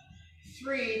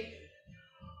 3,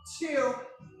 2.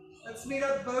 Let's meet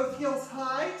up both heels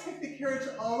high. Take the carriage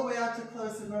all the way out to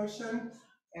close in motion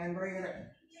and bring it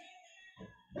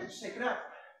in. Good, shake it up.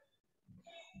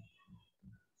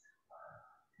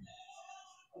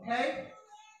 Okay,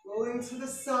 rolling to the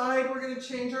side. We're going to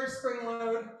change our spring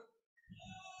load.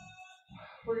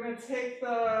 We're going to take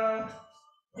the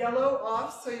yellow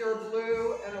off, so you're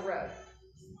blue and a red.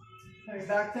 Coming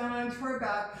back down onto our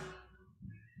back.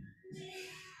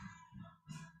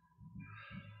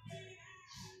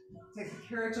 Take the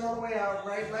carriage all the way out.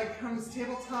 Right leg comes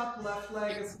tabletop, left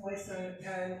leg is nice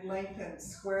and lengthened.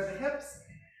 Square the hips.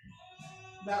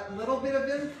 That little bit of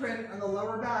imprint on the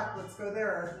lower back, let's go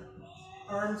there.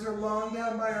 Arms are long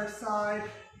down by our side.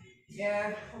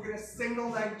 And we're going to single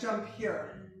leg jump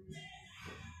here.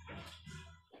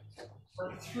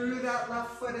 We're through that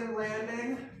left foot and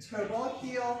landing, toe ball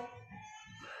heel.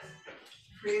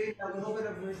 Creating a little bit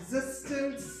of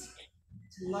resistance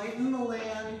to lighten the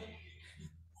land.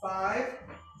 5,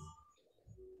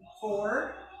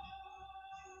 4,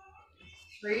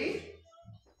 3,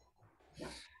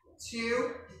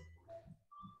 2,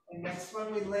 and next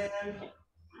one we land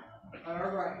on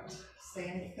our right.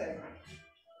 Same thing.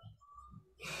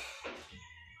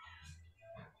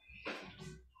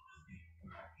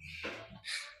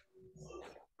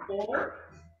 4,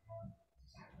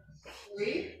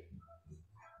 3,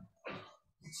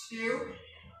 2,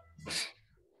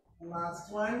 and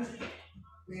last one.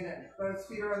 Lean it. Both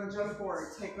feet are on the jump board.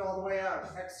 Take it all the way out.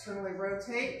 Externally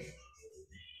rotate.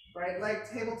 Right leg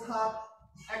tabletop.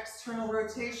 External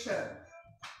rotation.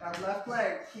 That left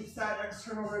leg keeps that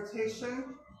external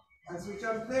rotation as we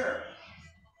jump there.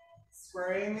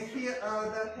 Squaring the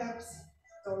hips.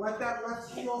 Don't let that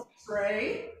left heel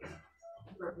stray.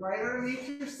 Right underneath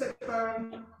your sit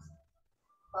bone.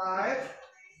 5,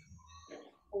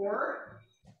 4,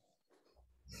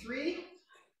 3,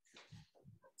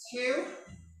 2.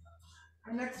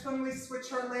 And next one we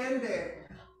switch our landing.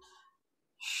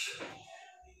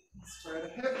 Square the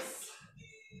hips.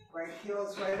 Right heel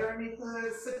is right underneath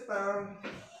the sit bone.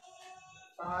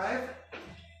 5,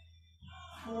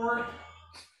 4,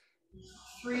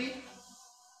 3,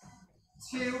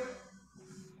 2,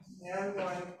 and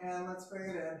 1. And let's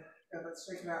bring it in. Good, let's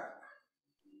straighten out.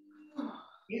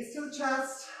 Knees to the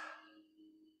chest.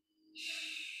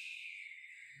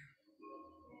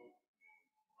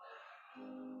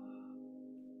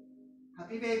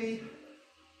 Happy baby.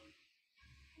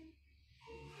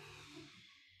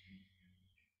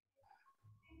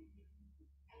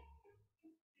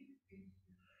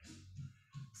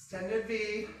 Extended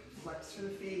V, flex through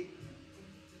the feet.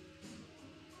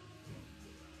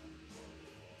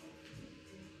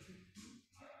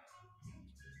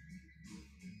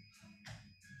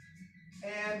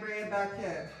 And bring it back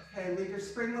in. Okay, leave your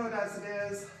spring load as it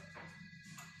is.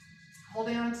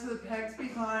 Holding on to the pegs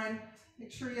behind.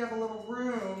 Make sure you have a little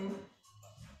room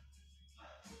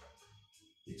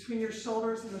between your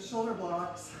shoulders and the shoulder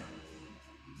blocks.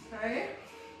 Okay?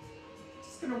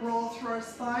 Just gonna roll through our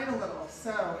spine a little.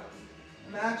 So,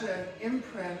 imagine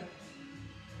imprint,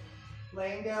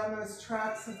 laying down those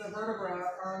tracks of the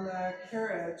vertebra on the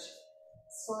carriage,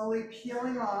 slowly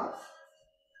peeling off,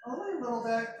 only a little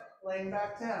bit, laying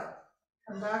back down.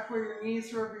 Come back where your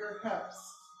knees are over your hips.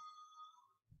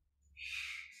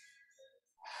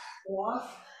 Go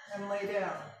off and lay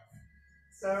down.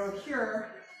 So here,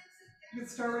 you can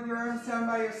start with your arms down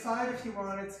by your side if you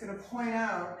want. It's going to point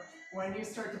out when you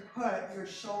start to put your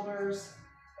shoulders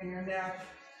and your neck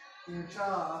and your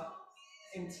jaw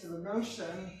into the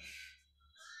motion.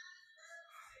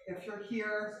 If you're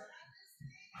here,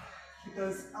 keep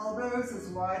those elbows as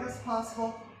wide as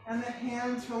possible and the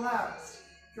hands relaxed.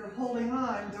 If you're holding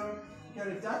on, don't get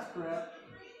a death grip.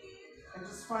 And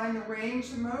just find the range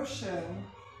of motion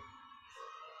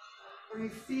where you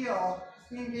feel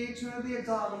the engagement of the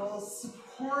abdominals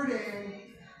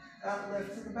supporting that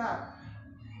lift of the back.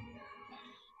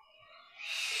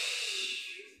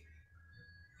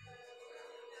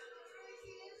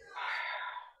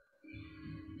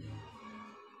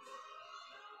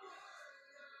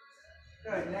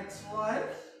 Good, next one.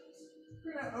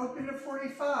 We're gonna open to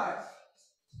 45.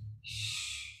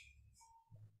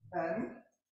 Bend,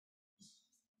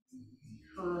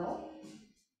 curl,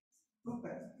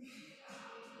 open.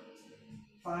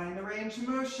 Find the range of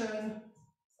motion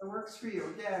that works for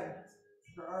you. Again,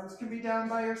 your arms can be down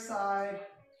by your side.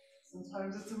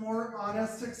 Sometimes it's a more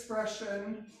honest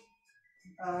expression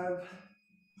of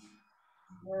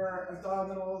where our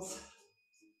abdominals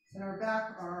and our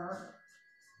back are.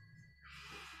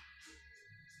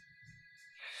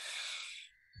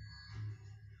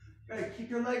 Good, keep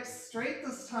your legs straight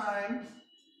this time.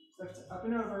 Lift up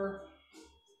and over,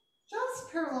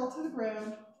 just parallel to the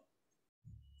ground.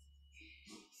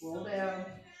 Roll down,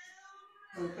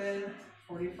 open,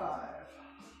 45.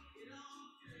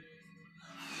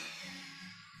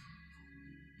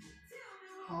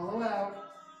 Hollow out.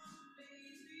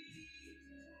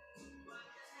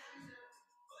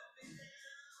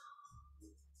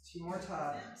 Two more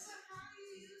times.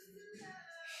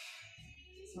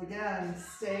 So again,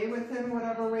 stay within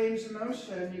whatever range of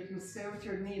motion. You can stay with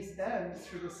your knees bent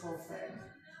through this whole thing.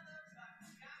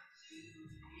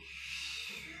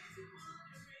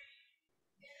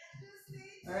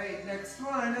 All right, next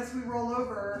one, as we roll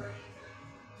over,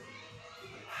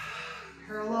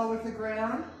 parallel with the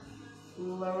ground,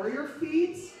 lower your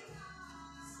feet,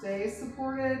 stay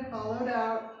supported, hollowed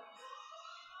out.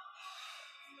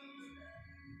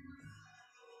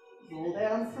 Roll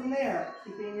down from there,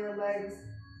 keeping your legs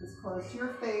as close to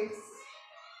your face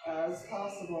as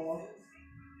possible.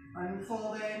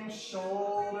 Unfolding,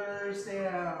 shoulders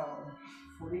down,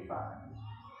 45.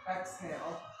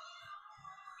 Exhale.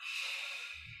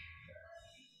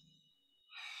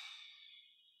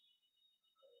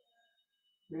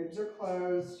 Ribs are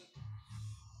closed.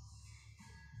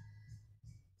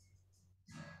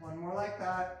 One more like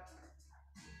that.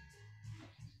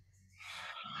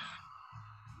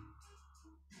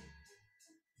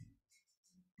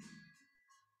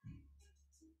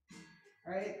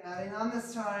 All right, adding on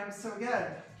this time. So again,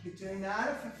 keep doing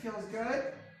that if it feels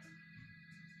good.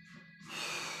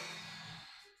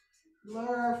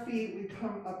 Lower our feet, we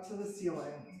come up to the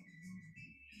ceiling.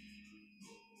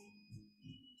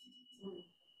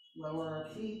 Lower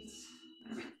our feet.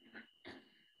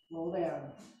 Roll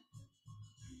down.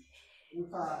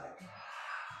 5.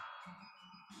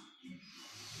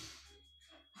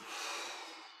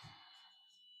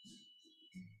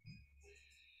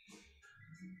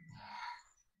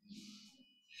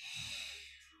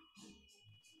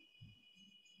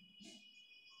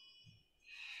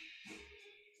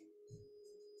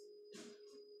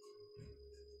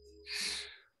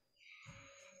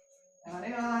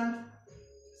 Adding on.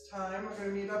 This time we're going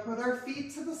to meet up with our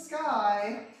feet to the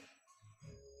sky.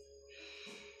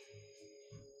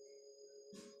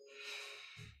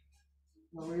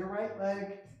 Lower your right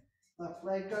leg. Left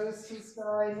leg goes to the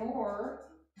sky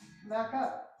more. Back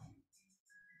up.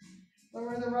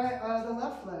 Lower the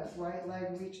left leg. Right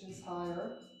leg reaches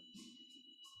higher.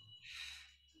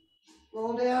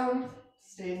 Roll down,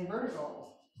 staying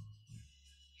vertical.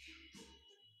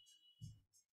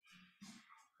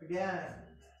 Again.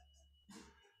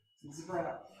 Use the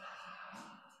breath.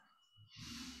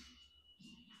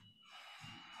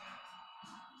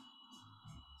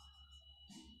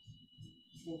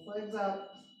 Both legs up.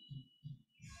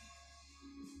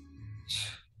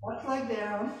 Left leg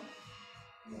down.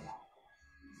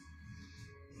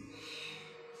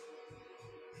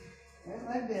 Right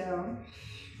leg down.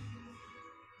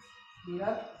 Feet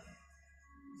up.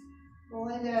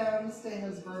 Rolling down, staying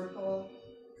as vertical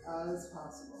as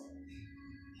possible.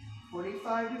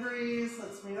 45 degrees,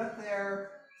 let's meet up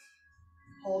there.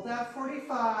 Hold that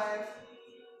 45.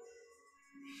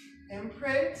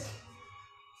 Imprint.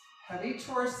 Heavy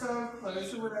torso,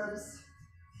 close the ribs.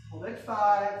 Hold it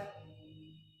 5.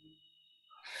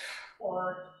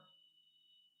 4.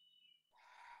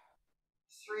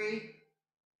 3.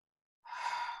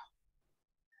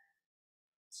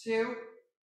 2.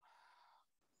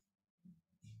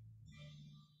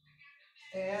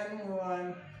 And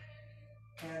 1.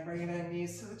 And bring it in,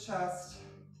 knees to the chest.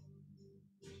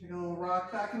 Take a little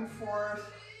rock back and forth.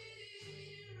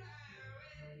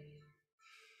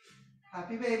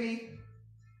 Happy baby.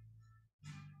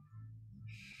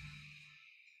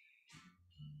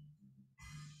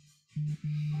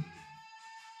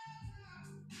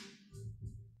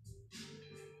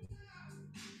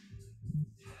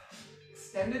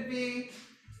 Extended V.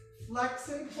 Flex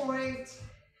and point.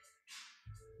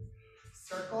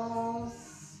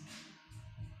 Circles.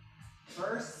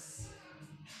 Reverse.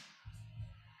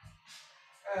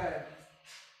 Good.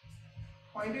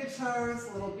 Pointed toes,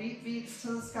 little beats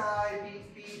to the sky,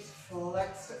 beat,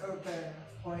 flex to open,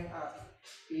 point up,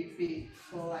 beat,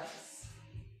 flex,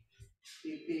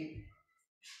 beat.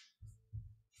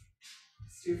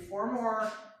 Let's do 4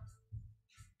 more.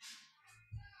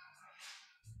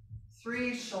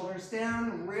 3, shoulders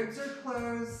down, ribs are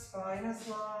closed, spine is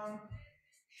long.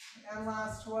 And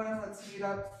last one, let's meet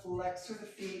up, flex through the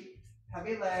feet,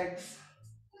 heavy legs.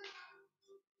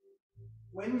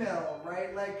 Windmill,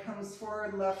 right leg comes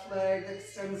forward, left leg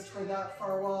extends toward that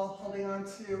far wall, holding on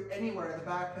to anywhere, the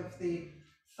back of the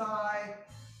thigh,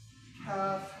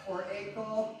 calf, or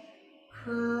ankle.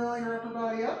 Curl your upper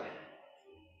body up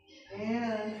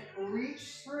and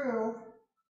reach through.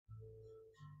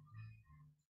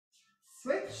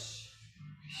 Switch.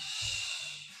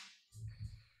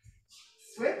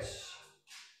 Switch.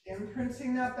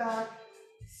 Imprinting that back.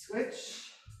 Switch.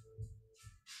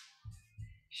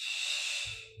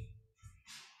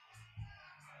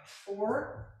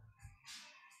 4,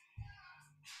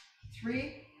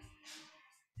 3,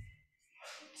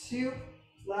 2.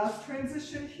 Last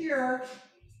transition here.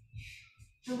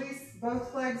 Release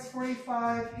both legs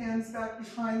 45, hands back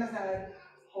behind the head.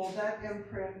 Hold that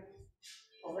imprint.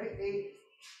 Hold it 8,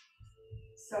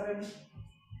 7,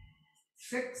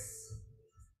 6,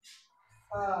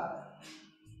 5,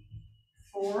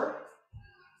 4,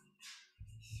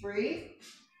 3,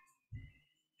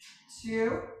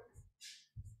 2,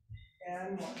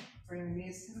 and 1. Bring the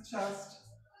knees to the chest.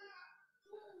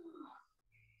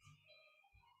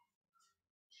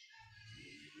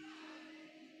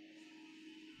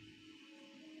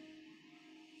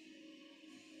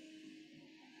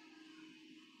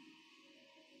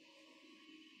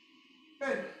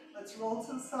 Good. Let's roll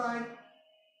to the side.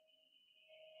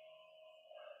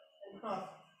 And off.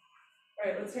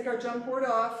 All right, let's take our jump board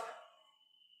off.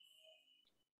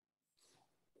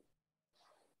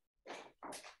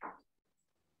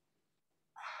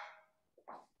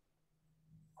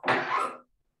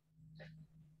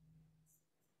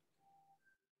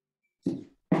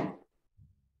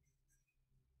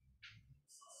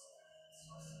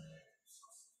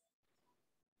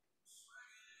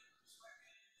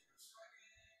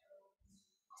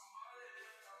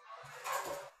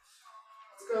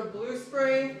 Let's go blue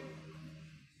spring.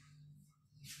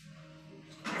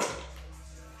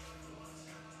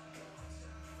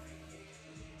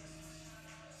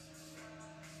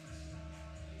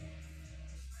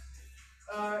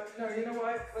 No, you know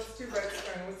what? Let's do red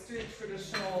spring. Let's do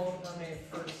traditional mermaid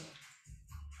first.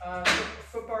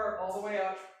 Foot bar all the way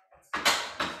up.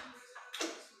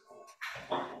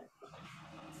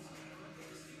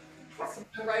 So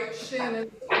the right shin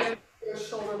is against those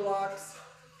shoulder blocks.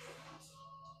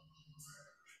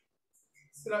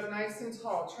 Sit up nice and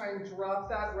tall. Try and drop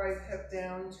that right hip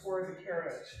down toward the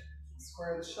carriage.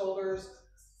 Square the shoulders.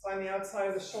 Find the outside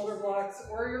of the shoulder blocks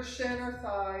or your shin or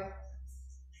thigh.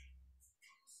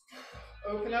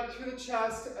 Open up through the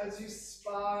chest as you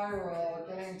spiral,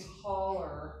 getting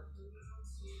taller.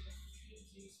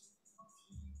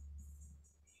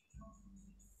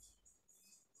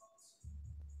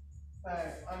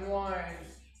 Okay, unwind.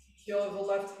 Heel of the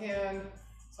left hand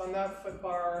is on that foot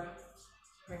bar,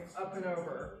 going up and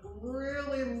over.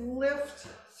 Really lift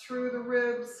through the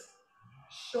ribs,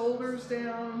 shoulders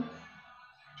down.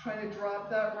 Trying to drop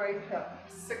that right hip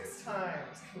 6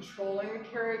 times, controlling the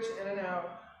carriage in and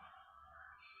out.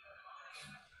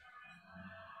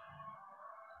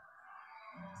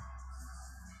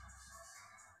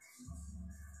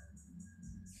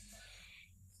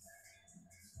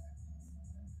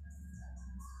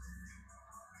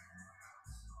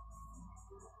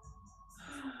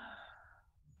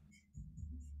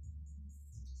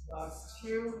 Last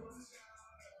 2.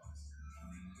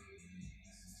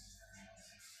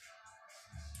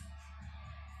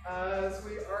 As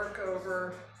we arc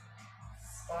over,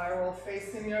 spiral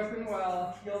facing the open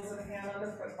well, heels and hand on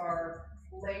the foot bar.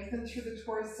 Lengthen through the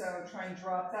torso, try and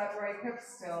drop that right hip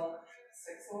still.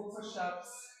 6 little push-ups.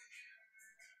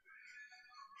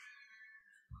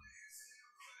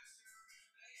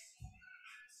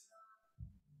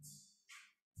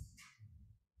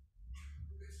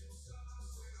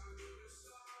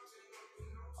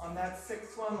 On that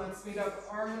 6th one, let's meet up,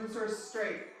 arms are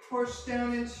straight. Push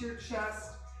down into your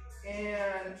chest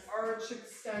and arch,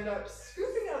 extend up,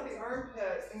 scooping out the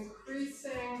armpit,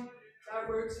 increasing that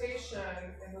rotation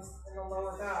in the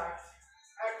lower back.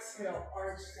 Exhale,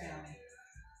 arch down.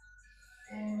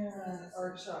 And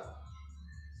arch up.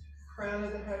 Crown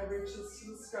of the head reaches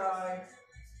to the sky.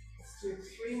 Let's do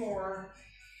 3 more.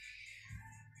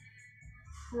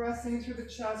 Pressing through the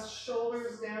chest,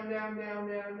 shoulders down, down, down,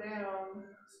 down, down.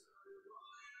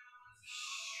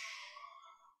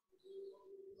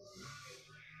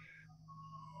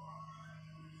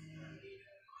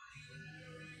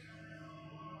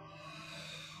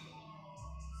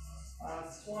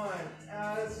 Last one.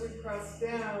 As we press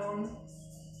down,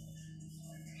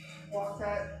 walk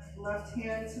that left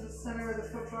hand to the center of the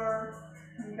foot bar,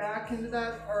 come back into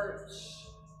that arch.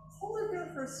 Hold it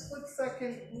there for a split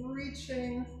second,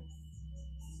 reaching,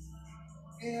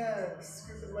 and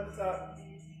scoop and lift up.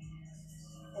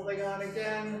 Holding on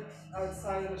again,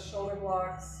 outside of the shoulder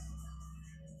blocks.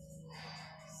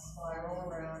 Spiral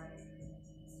around.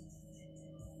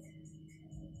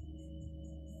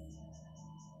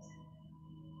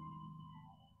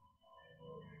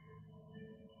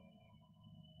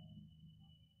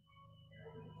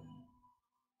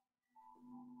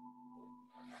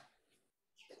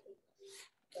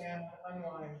 And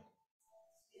unwind.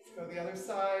 Let's go the other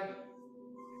side.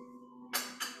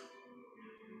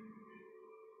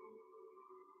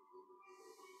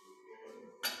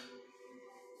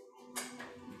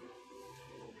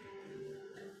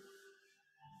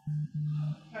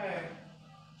 Okay.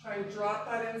 Try and drop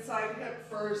that inside hip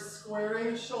first,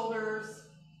 squaring the shoulders,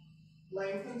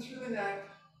 lengthen through the neck,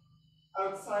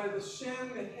 outside of the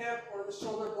shin, the hip, or the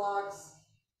shoulder blocks,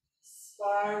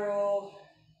 spiral,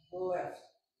 lift.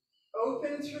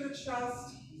 Open through the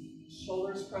chest,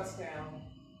 shoulders press down.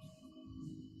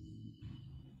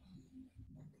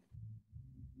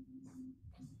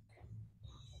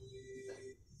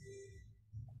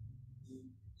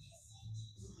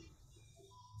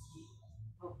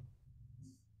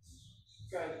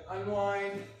 Good.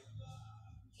 Unwind.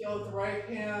 Heel with the right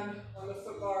hand on the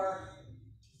foot bar.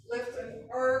 Lift and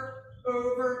arc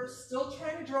over. Still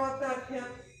trying to drop that hip.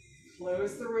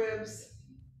 Close the ribs.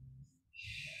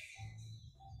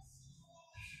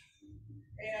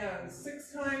 And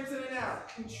 6 times in and out.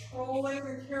 Controlling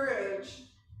the carriage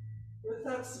with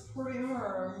that supporting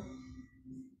arm.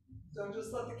 Don't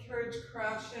just let the carriage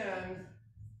crash in.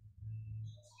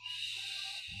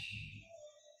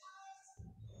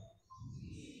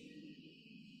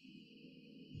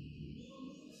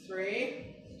 3.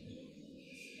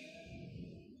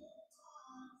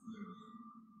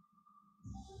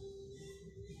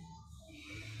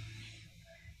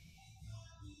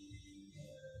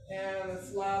 And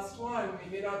this last one,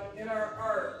 we meet up in our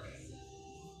arc.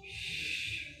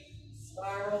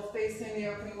 Spiral facing the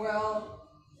open well.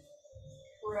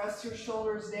 Press your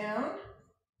shoulders down.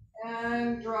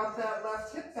 And drop that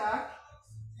left hip back.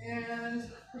 And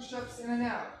push-ups in and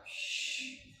out.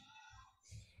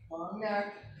 Long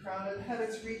neck, crown of the head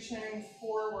is reaching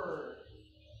forward.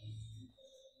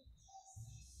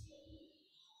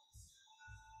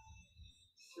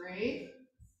 3,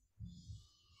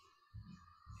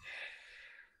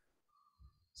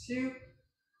 2,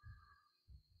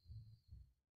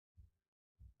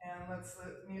 and let's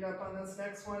meet up on this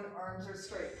next one. Arms are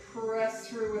straight. Press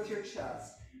through with your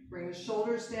chest. Bring the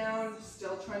shoulders down,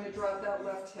 still trying to drop that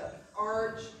left hip.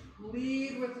 Arch,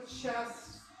 lead with the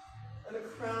chest and the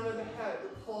crown of the head.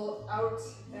 Pull out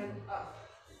and up.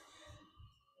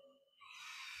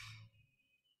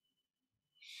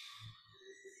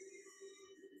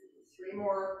 3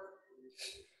 more.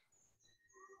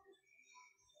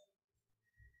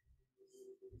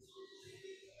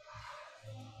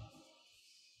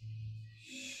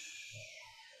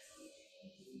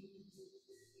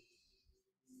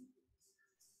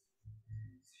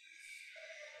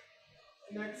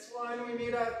 Next one, we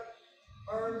meet up.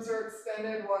 Arms are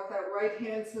extended. Walk that right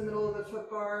hand to the middle of the foot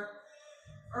bar.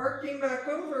 Arcing back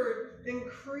over.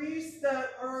 Increase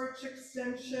that arch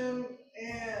extension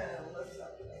and lift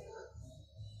up and over.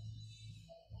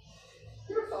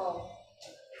 Beautiful.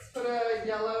 Let's put a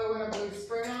yellow and a blue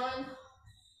spring on.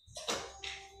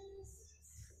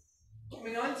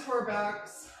 Coming onto our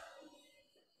backs.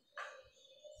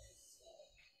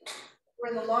 We're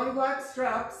in the long black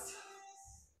straps.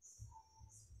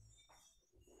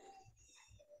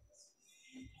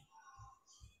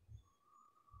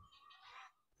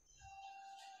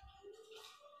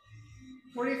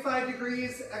 (45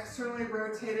 degrees) externally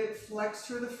rotated, flex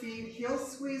through the feet,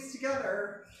 heels squeeze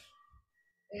together,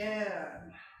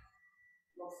 and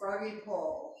little froggy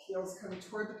pull. Heels coming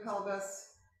toward the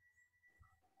pelvis.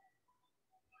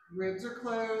 Ribs are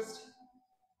closed.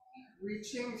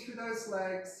 Reaching through those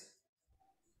legs.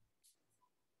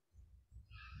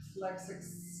 Flex,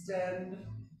 extend.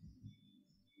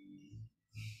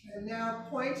 And now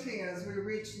pointing as we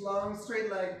reach long straight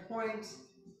leg, point,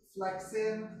 flex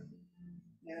in,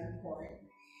 and point.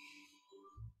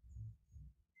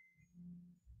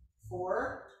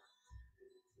 4,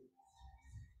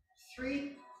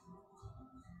 3,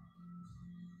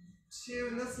 2,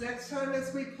 and this next time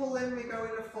as we pull in, we go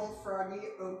into full froggy,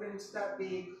 open to that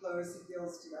V, close the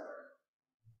heels together.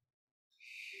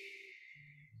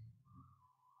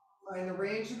 Find the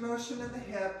range of motion in the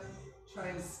hip,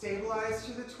 trying to stabilize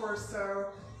through the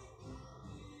torso.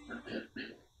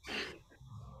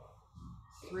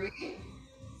 3,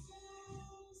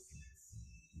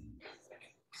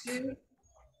 2,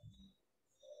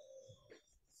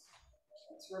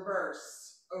 let's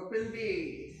reverse. Open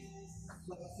V,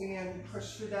 flexing in,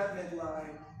 push through that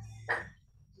midline.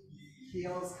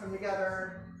 Heels come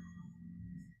together.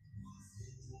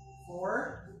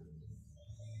 4,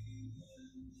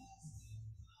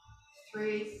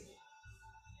 3,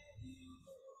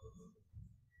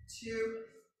 2,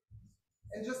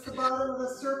 and just the bottom of the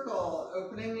circle,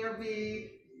 opening your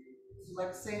V,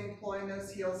 flexing, pulling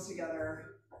those heels together.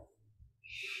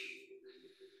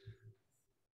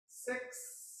 6,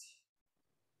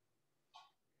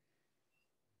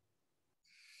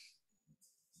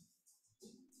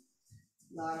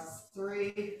 last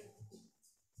 3,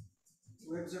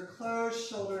 ribs are closed,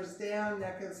 shoulders down,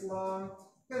 neck is long.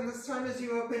 And this time as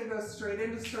you open, go straight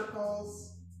into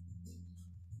circles.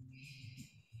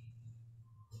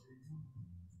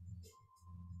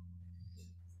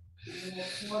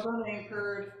 Tailbone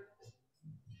anchored.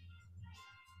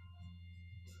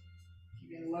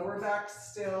 Keeping lower back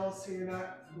still so you're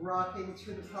not rocking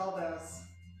through the pelvis.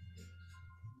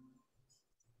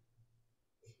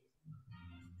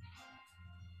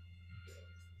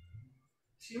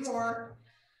 Two more.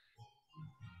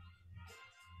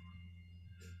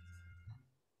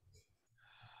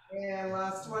 And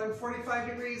last one, 45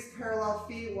 degrees, parallel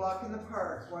feet, walk in the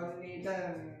park. One knee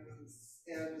bends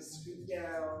and scoot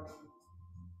down.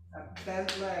 That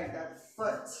bent leg, that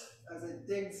foot, as it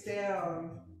digs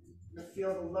down. You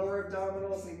feel the lower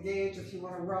abdominals engage if you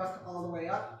want to rock all the way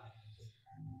up.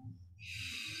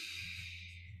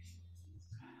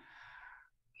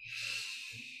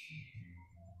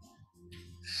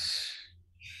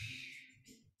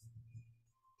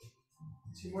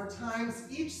 Two more times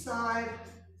each side.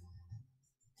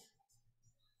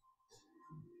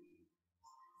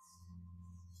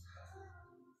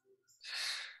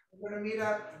 We're going to meet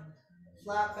up,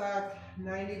 flat back,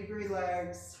 90-degree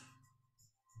legs.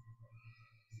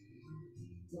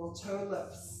 Little toe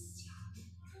lifts.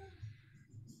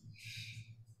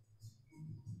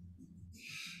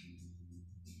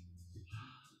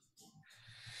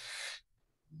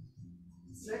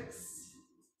 6,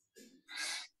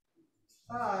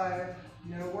 5,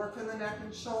 no work in the neck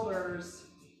and shoulders.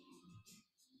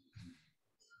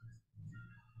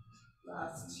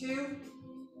 Last 2.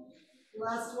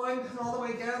 Last one, come all the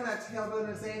way down, that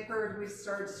tailbone is anchored. We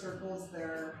start circles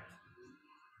there.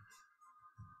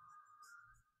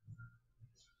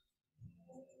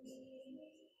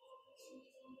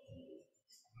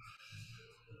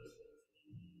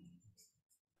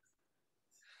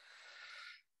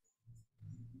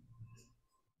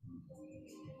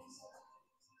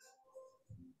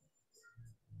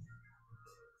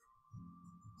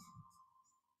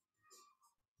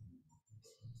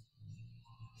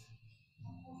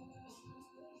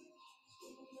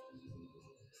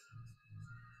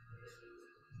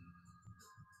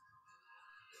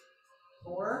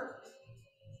 Four,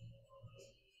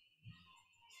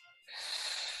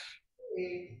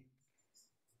 3,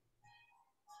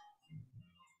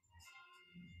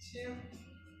 2,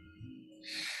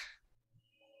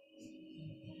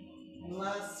 And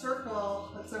last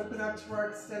circle, let's open up to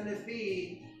our extended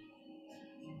V.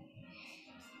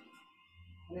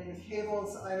 Letting the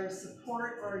cables either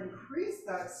support or increase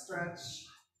that stretch.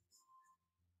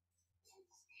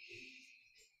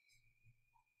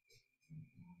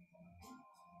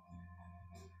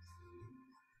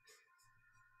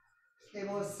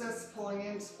 Cable assist, pulling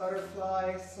into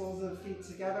butterfly, soles of the feet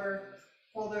together.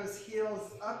 Pull those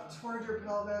heels up toward your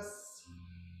pelvis.